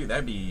setting too.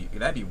 That'd be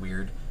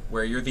weird,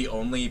 where you're the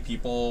only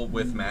people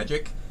with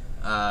magic.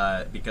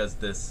 Because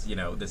this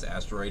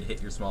asteroid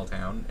hit your small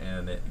town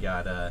and it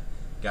got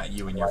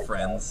you and your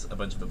friends a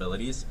bunch of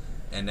abilities,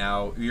 and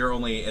now you're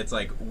only. It's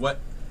like what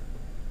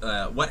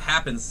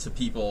happens to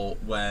people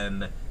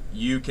when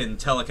you can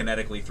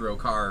telekinetically throw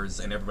cars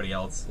and everybody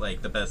else,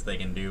 like, the best they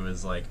can do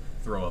is like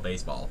throw a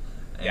baseball.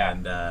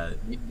 And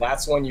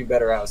that's when you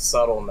better have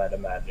subtle meta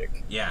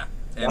magic. Yeah,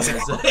 and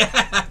there's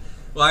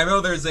well, I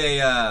know there's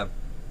a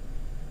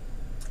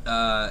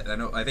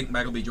I think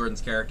Michael B.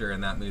 Jordan's character in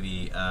that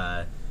movie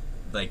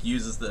like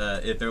uses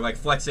if they're like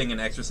flexing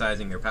and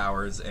exercising their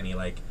powers, and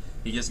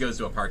he just goes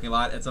to a parking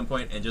lot at some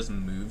point and just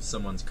moves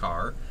someone's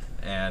car,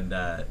 and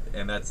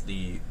that's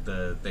the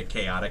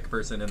chaotic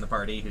person in the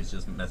party who's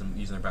just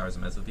using their powers to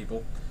mess with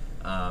people,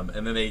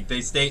 and then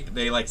they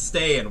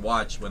stay and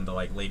watch when the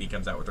like lady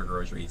comes out with her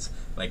groceries,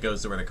 like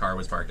goes to where the car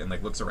was parked and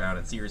like looks around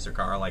and sees her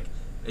car, like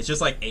it's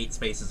just like 8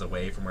 spaces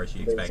away from where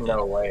she expected. There's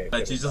no way.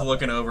 But she's just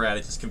looking over at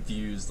it, just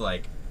confused,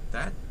 like,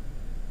 that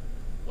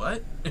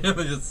what?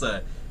 Just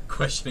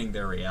questioning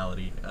their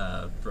reality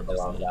from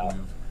just a little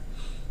move.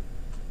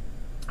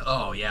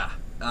 Oh yeah,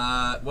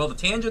 Well, the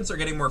tangents are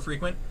getting more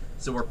frequent,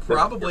 so we're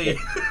probably.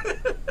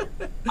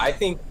 I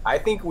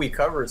think we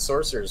covered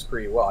sorcerers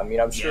pretty well. I mean,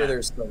 I'm sure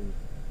there's some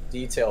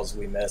details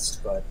we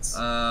missed, but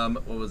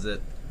what was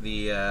it?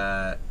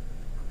 The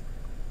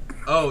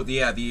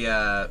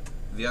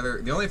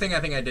the only thing I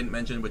think I didn't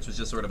mention, which was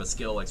just sort of a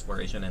skill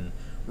exploration and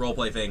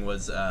roleplay thing,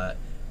 was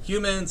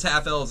humans,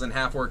 half elves, and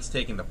half orcs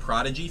taking the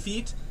prodigy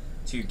feat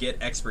to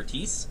get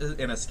expertise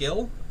in a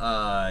skill.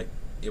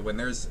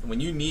 When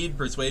you need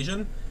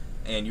persuasion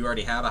and you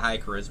already have a high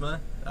charisma,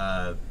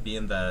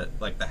 being the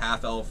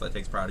half elf that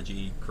takes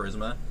prodigy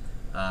charisma,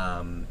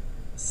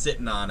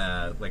 sitting on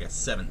a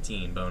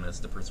 17 bonus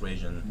to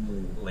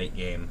persuasion late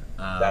game.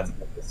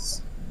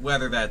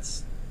 Whether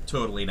that's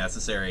totally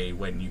necessary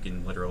when you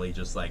can literally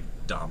just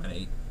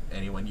dominate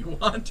anyone you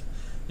want.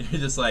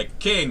 You're just like,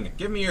 king,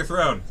 give me your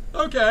throne.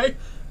 Okay,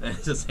 and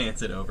it just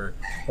hands it over.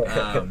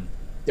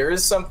 There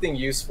is something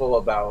useful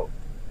about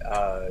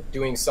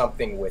doing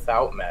something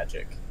without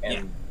magic,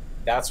 and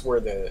that's where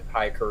the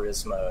high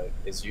charisma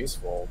is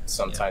useful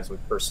sometimes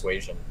with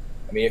persuasion.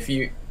 I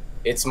mean,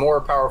 it's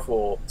more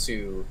powerful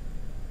to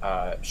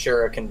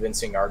share a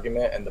convincing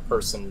argument and the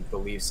person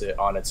believes it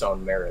on its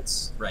own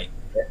merits, right?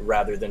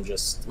 Rather than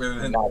just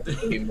not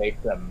you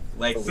make them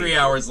 3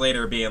 hours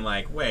later being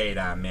like, wait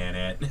a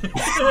minute.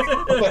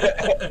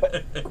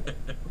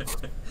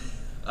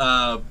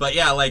 But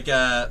yeah,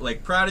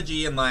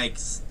 prodigy and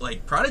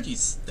prodigy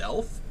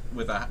stealth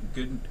with a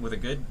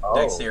good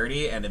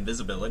dexterity and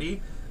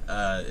invisibility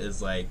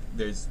is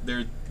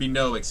there'd be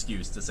no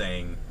excuse to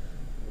saying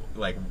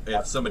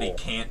if somebody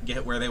can't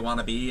get where they want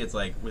to be, it's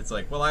like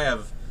well,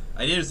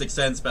 I did a 6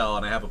 sense spell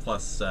and I have a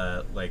plus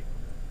a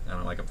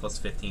plus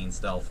 15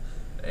 stealth,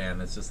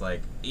 and it's just you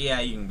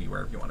can be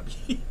wherever you want to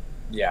be.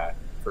 Yeah,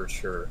 for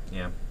sure.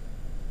 Yeah.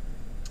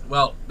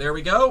 Well, there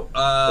we go.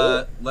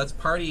 Let's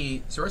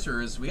party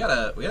sorcerers.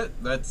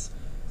 That's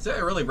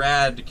a really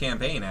rad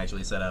campaign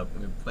actually set up.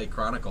 We play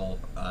Chronicle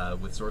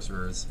with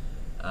sorcerers.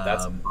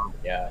 That's in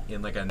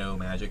a no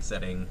magic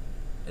setting,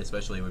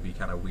 especially would be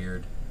kind of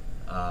weird.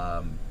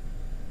 Or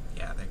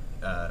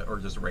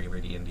just a regular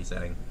D&D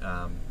setting.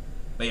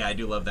 But yeah, I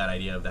do love that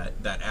idea of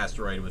that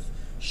asteroid with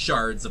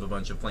shards of a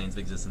bunch of planes of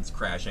existence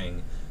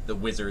crashing, the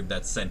wizard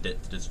that sent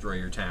it to destroy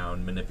your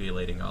town,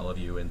 manipulating all of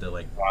you into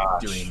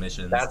doing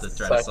missions to try to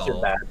solve. That's such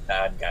a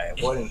bad guy.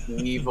 What an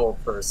evil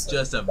person.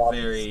 Just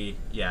very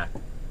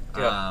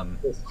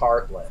just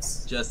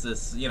heartless. Just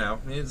this,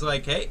 it's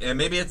hey, and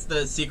maybe it's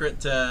the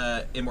secret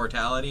to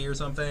immortality or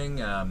something.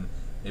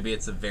 Maybe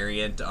it's a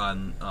variant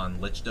on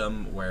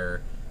lichdom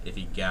where if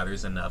he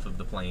gathers enough of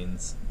the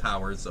planes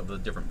powers of the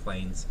different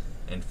planes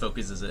and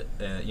focuses it,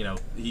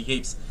 he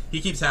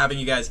keeps having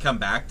you guys come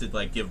back to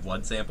give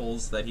blood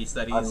samples that he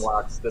studies.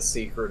 Unlocks the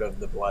secret of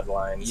the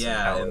bloodlines.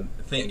 Yeah, and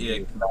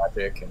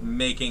magic, and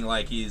making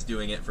he's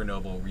doing it for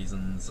noble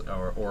reasons,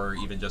 or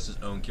even just his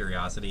own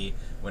curiosity,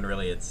 when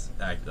really it's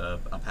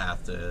a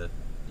path to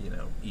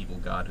evil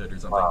godhood or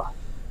something. Wow.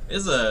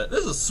 This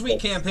is a sweet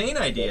campaign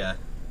idea.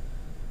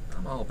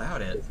 I'm all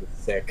about it. He's a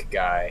sick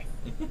guy.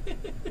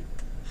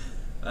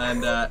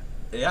 And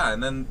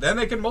and then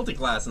they can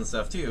multi-class and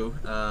stuff too,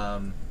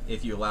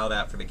 if you allow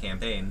that for the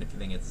campaign, if you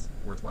think it's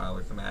worthwhile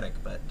or thematic.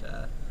 But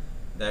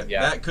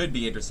that could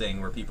be interesting,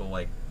 where people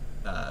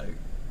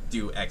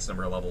do X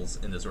number of levels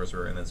in the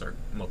sorcerer and then start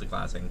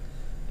multi-classing.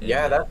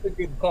 Yeah, that's a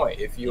good point.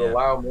 If you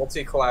allow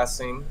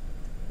multi-classing,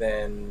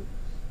 then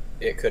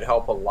it could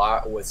help a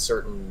lot with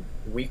certain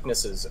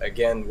weaknesses.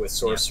 Again, with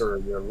sorcerer,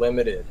 you're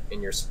limited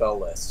in your spell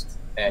list,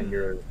 and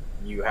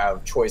you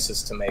have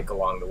choices to make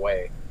along the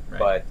way. Right.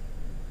 But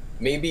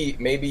maybe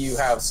you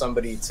have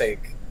somebody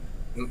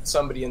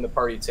in the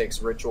party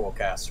takes ritual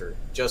caster,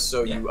 just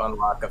so you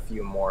unlock a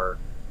few more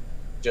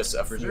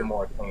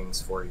more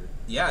things for you.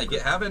 Yeah,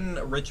 having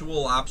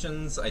ritual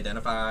options,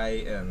 identify,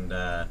 and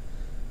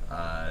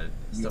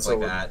stuff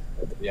like that.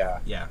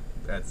 Yeah,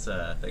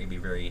 that can be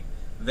very,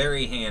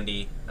 very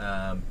handy.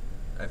 I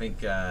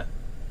think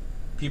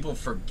people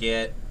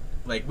forget.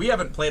 We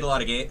haven't played a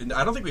lot of games.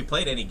 I don't think we've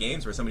played any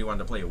games where somebody wanted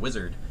to play a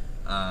wizard,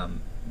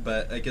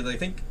 but because I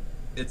think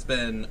it's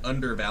been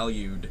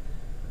undervalued,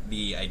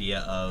 the idea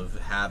of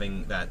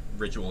having that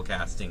ritual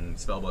casting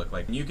spellbook.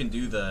 You can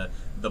do the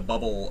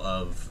bubble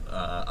of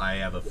I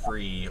have a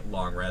free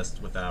long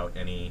rest without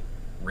any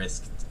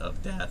risk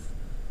of death.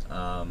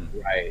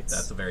 Right.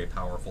 That's a very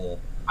powerful.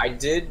 I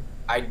did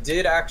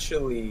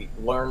actually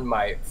learn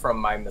from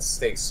my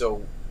mistakes.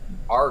 So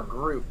our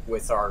group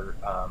with our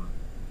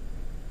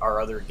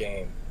other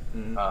game,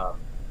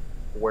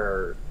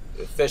 where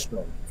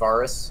Fishman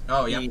Varus.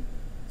 Oh yeah.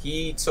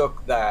 He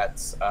took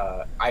that.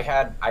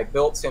 I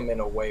built him in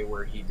a way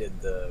where he did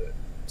the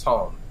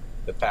tome,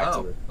 the pact.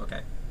 Oh,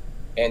 okay.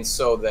 And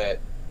so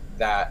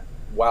that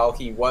while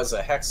he was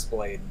a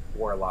Hexblade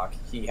warlock,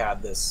 he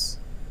had this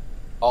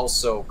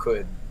also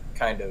could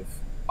kind of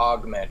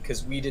augment,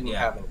 because we didn't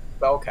have any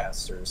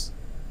spellcasters.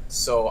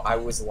 So I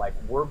was like,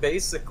 we're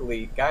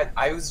basically, guys,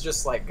 I was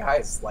just like,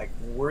 guys, like,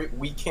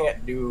 we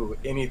can't do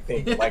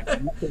anything. Like,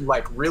 we can,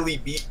 like, really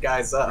beat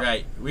guys up.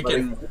 Right. We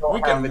can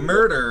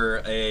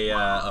murder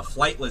a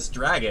flightless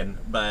dragon,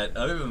 but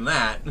other than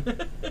that...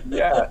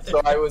 Yeah,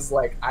 so I was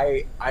like,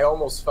 I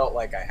almost felt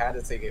like I had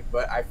to take it,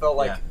 but I felt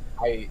like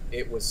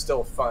it was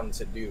still fun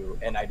to do,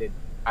 and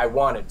I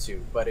wanted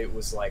to, but it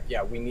was like,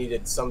 yeah, we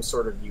needed some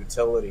sort of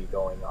utility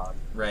going on.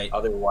 Right.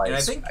 Otherwise,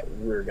 I think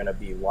we were going to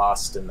be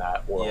lost in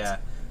that world. Yeah.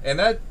 And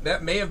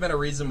that may have been a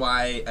reason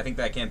why I think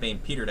that campaign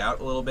petered out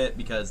a little bit,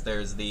 because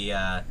there's the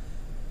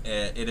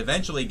it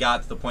eventually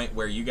got to the point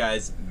where you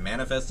guys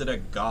manifested a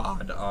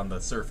god on the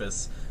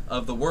surface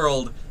of the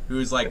world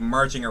who's like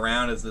marching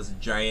around as this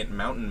giant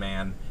mountain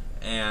man,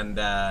 and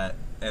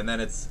then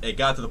it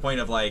got to the point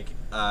of like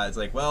it's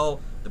like,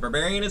 well, the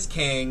barbarian is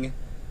king,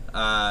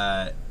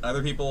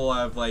 other people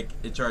have like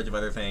in charge of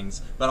other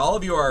things, but all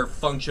of you are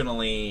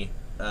functionally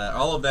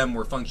all of them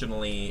were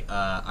functionally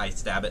I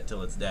stab it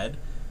till it's dead.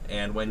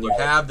 And when you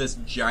have this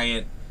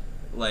giant,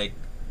 like,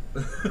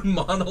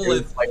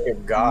 monolith like a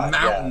god,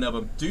 mountain of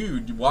a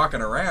dude walking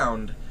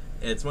around,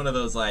 it's one of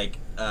those, like,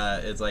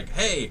 it's like,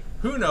 hey,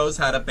 who knows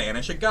how to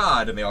banish a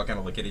god? And they all kind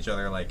of look at each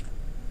other like,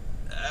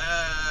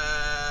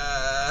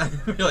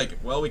 be like,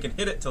 well, we can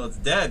hit it till it's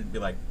dead. And be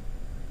like,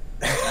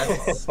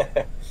 that's...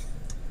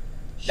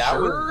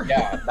 Sure.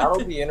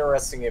 That'll be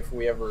interesting if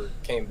we ever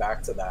came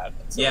back to that.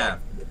 Like,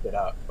 look it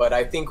up. But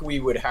I think we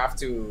would have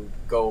to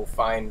go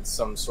find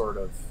some sort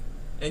of...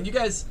 And you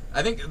guys,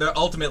 I think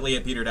ultimately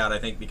it petered out, I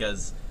think,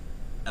 because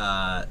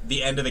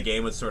the end of the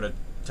game was sort of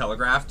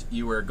telegraphed.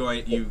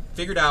 You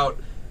figured out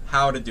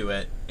how to do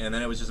it, and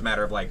then it was just a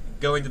matter of, like,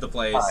 going to the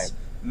place,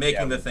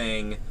 making the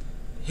thing,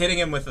 hitting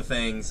him with the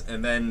things,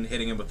 and then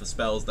hitting him with the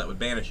spells that would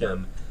banish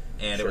him.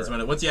 And it was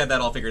once you had that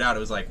all figured out,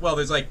 it was like, well,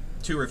 there's, like,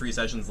 2 or 3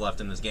 sessions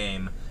left in this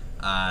game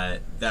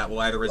that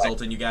will either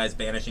result in you guys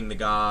banishing the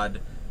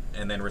god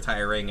and then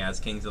retiring as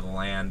kings of the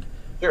land,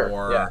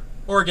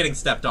 or getting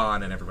stepped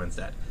on and everyone's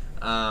dead.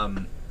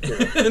 And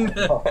it'd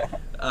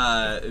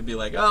be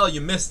like, oh,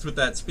 you missed with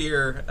that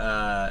spear,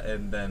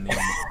 and then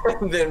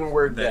then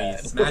we're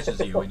dead. He smashes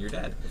you and you're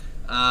dead.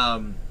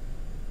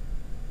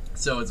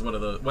 So it's one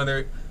of those.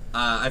 Whether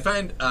I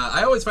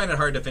always find it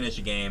hard to finish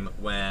a game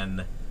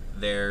when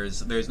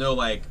there's no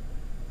like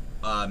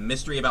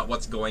mystery about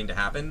what's going to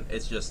happen.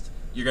 It's just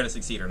you're going to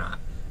succeed or not.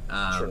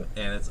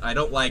 And I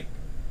don't like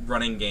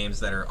running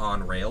games that are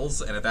on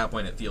rails, and at that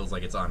point it feels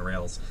like it's on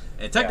rails,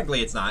 and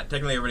technically it's not.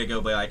 Technically everybody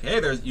go be like,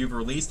 hey, you've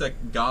released a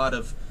god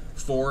of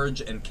forge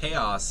and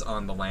chaos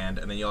on the land,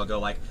 and then you all go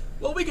like,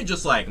 well, we could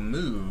just like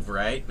move,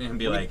 right? And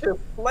be like, just,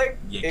 like,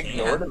 you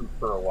ignored him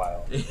for a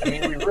while. I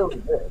mean, we really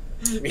did.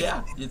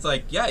 It's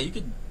like, yeah, you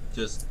could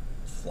just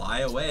fly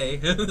away,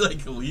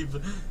 like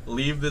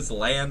leave this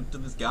land to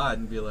this god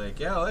and be like,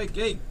 yeah, like,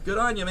 hey, good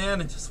on you,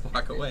 man, and just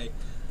walk away.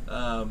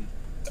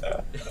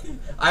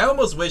 I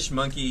almost wish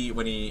Monkey,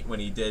 when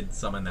he did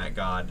summon that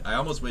god, I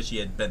almost wish he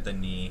had bent the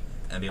knee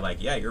and be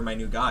like, yeah, you're my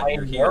new god,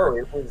 you're here.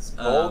 It was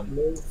a bold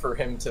move for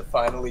him to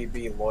finally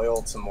be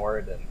loyal to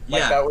Moradin.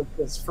 Like, that was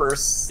his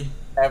first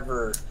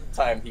ever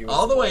time he was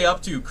all the way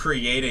up to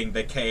creating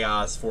the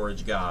Chaos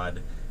Forge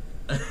god.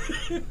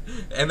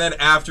 And then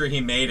after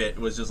he made it,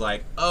 was just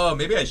like, oh,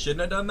 maybe I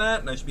shouldn't have done that,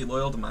 and I should be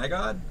loyal to my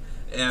god.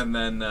 And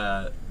then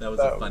that was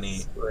a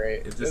funny...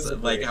 great. It's just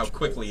like how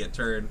quickly it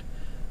turned.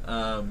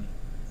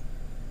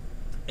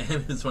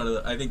 And it's one of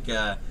the, I think,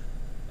 I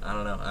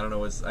don't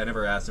know, I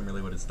never asked him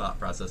really what his thought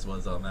process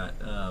was on that,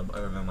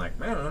 other than like,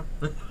 I don't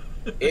know.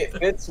 It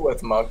fits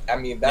with Monk. I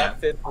mean, that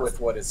fits with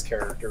what his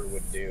character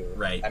would do.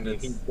 Right. I mean,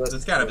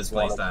 it's kind of his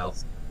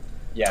playstyle.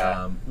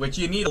 Yeah. Which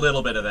you need a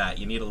little bit of that.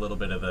 You need a little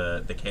bit of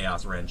the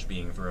chaos wrench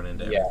being thrown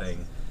into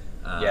everything.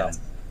 Yes.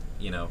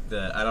 You know,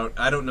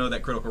 I don't know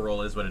that Critical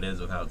Role is what it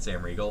is without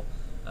Sam Riegel.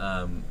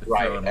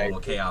 Throwing a little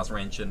chaos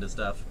wrench into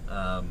stuff.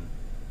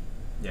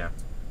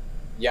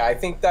 Yeah, I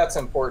think that's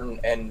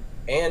important,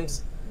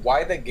 and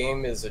why the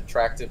game is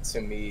attractive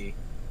to me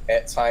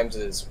at times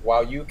is,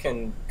 while you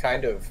can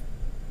kind of,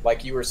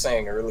 like you were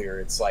saying earlier,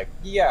 it's like,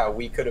 yeah,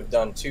 we could have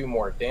done 2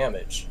 more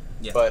damage,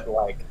 but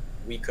like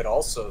we could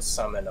also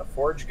summon a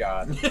Forge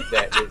God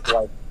that is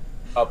like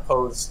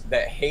opposed,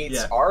 that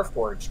hates our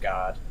Forge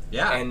God.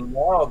 Yeah, and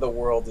now the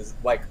world is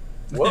like,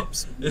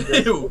 whoops,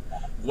 whoops,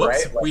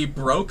 right? Like, we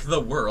broke the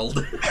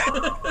world.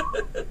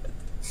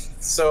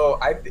 So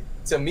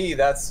to me,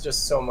 that's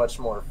just so much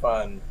more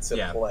fun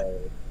to play,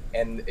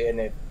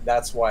 and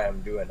that's why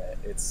I'm doing it.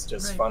 It's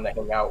just fun to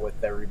hang out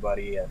with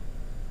everybody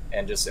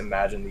and just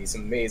imagine these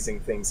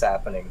amazing things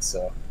happening.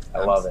 So I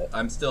love it.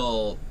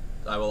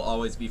 I will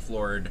always be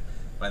floored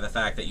by the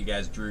fact that you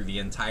guys drew the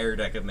entire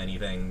deck of many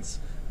things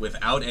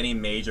without any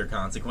major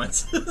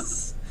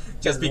consequences,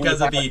 just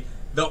because of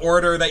the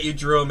order that you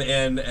drew them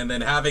in, and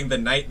then having the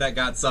knight that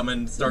got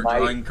summoned start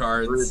drawing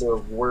cards. Drew the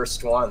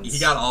worst ones. He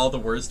got all the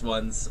worst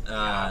ones.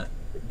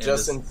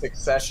 Just in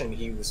succession,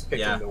 he was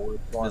picking the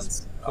worst ones.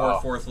 This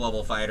poor 4th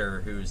level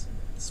fighter who's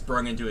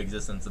sprung into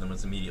existence and then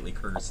was immediately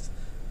cursed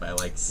by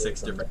like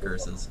 6 different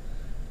curses.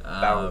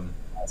 That was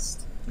the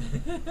best.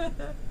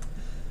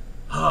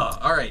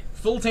 All right,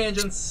 full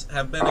tangents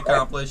have been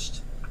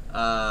accomplished.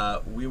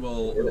 We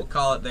will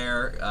call it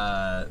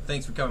there.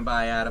 Thanks for coming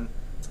by, Adam.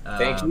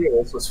 Thank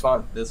you. This was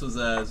fun. This was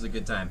a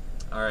good time.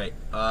 All right,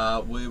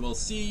 we will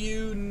see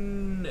you.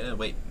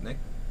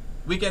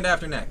 Weekend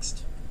after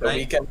next. The right?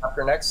 weekend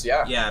after next,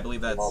 yeah. Yeah, I believe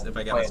that's if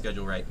I got my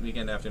schedule right.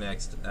 Weekend after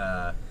next,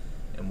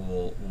 and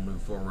we'll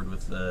move forward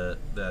with that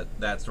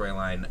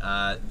storyline.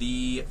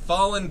 The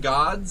Fallen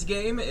Gods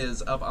game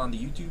is up on the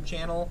YouTube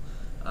channel.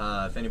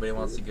 If anybody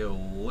wants to go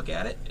look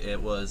at it,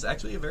 it was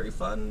actually a very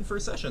fun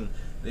first session.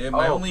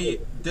 My only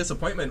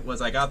disappointment was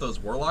I got those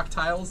warlock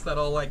tiles that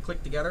all like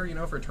click together,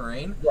 for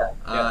terrain. Yeah.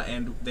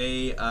 And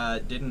they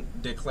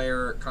didn't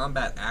declare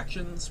combat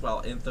actions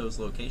while in those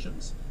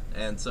locations,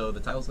 and so the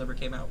tiles never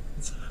came out.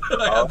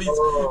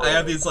 I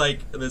have this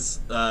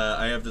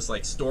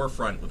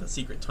storefront with a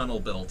secret tunnel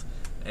built,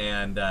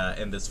 and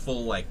this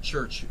full like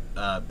church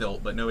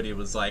built, but nobody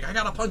was like, I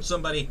gotta punch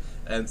somebody,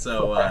 and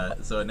so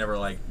so it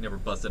never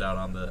busted out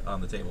on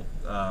the table.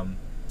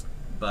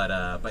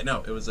 But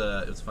no, it was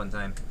a fun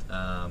time.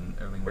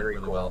 Everything went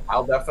really well.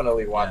 I'll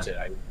definitely watch it.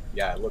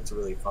 It looked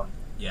really fun.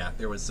 Yeah,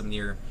 there was some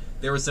near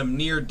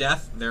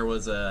death. There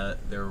was a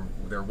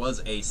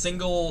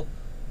single.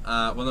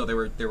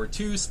 There were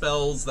two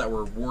spells that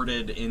were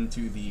warded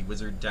into the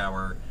wizard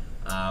tower.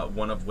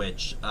 One of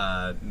which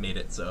made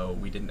it so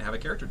we didn't have a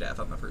character death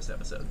on the first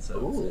episode. So,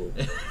 ooh.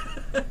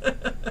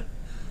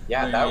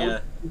 Yeah,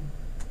 that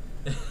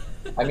would.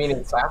 I mean,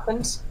 it's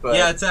happened. But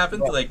yeah, it's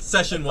happened. Like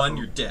session 1,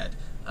 you're dead.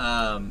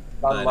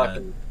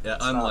 Unlucky.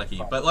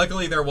 Unlucky. But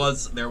luckily, there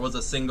was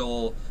a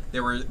single.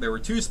 There were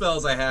two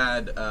spells I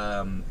had.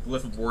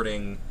 Glyph of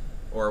Warding,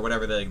 or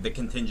whatever the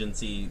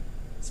contingency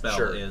spell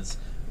is.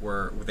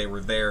 They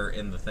were there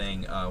in the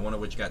thing. One of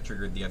which got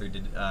triggered. The other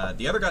did.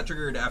 The other got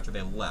triggered after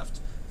they left,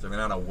 so they're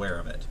not aware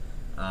of it.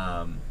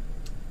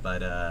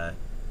 But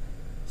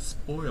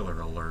spoiler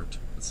alert.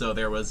 So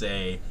there was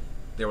a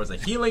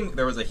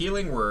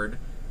healing word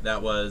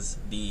that was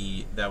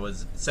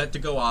set to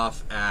go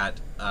off at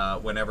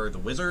whenever the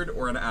wizard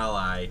or an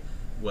ally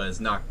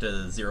was knocked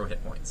to 0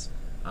 hit points.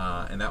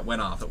 And that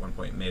went off at one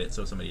point and made it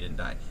so somebody didn't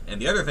die.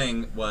 And the other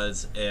thing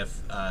was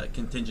if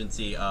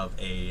contingency of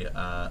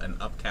an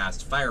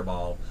upcast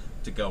fireball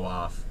to go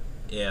off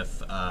if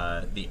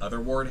the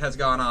other ward has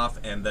gone off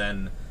and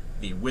then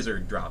the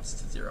wizard drops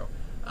to 0.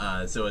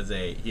 So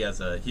he had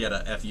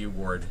a FU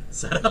ward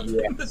set up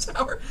in the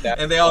tower,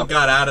 and they all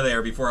got out of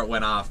there before it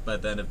went off.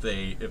 But then if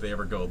they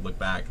ever go look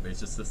back, there's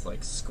just this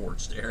like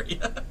scorched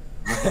area.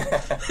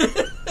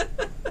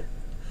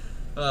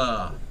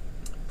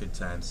 Good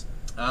times.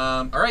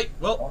 All right,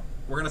 well,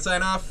 we're gonna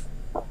sign off.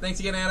 Thanks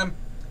again, Adam.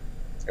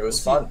 It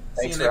was fun.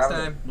 Thanks see you next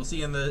time. We'll see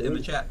you in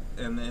the chat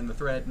and in the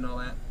thread and all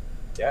that.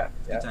 Yeah.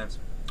 Good times.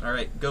 All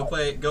right, go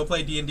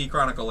play D&D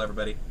Chronicle,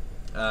 everybody.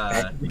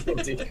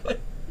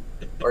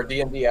 Or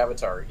D&D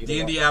Avatar.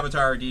 D&D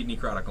Avatar or D&D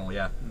Chronicle,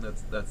 yeah.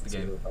 That's the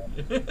game.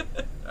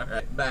 All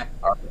right, bye.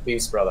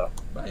 Peace, brother.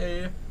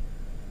 Bye.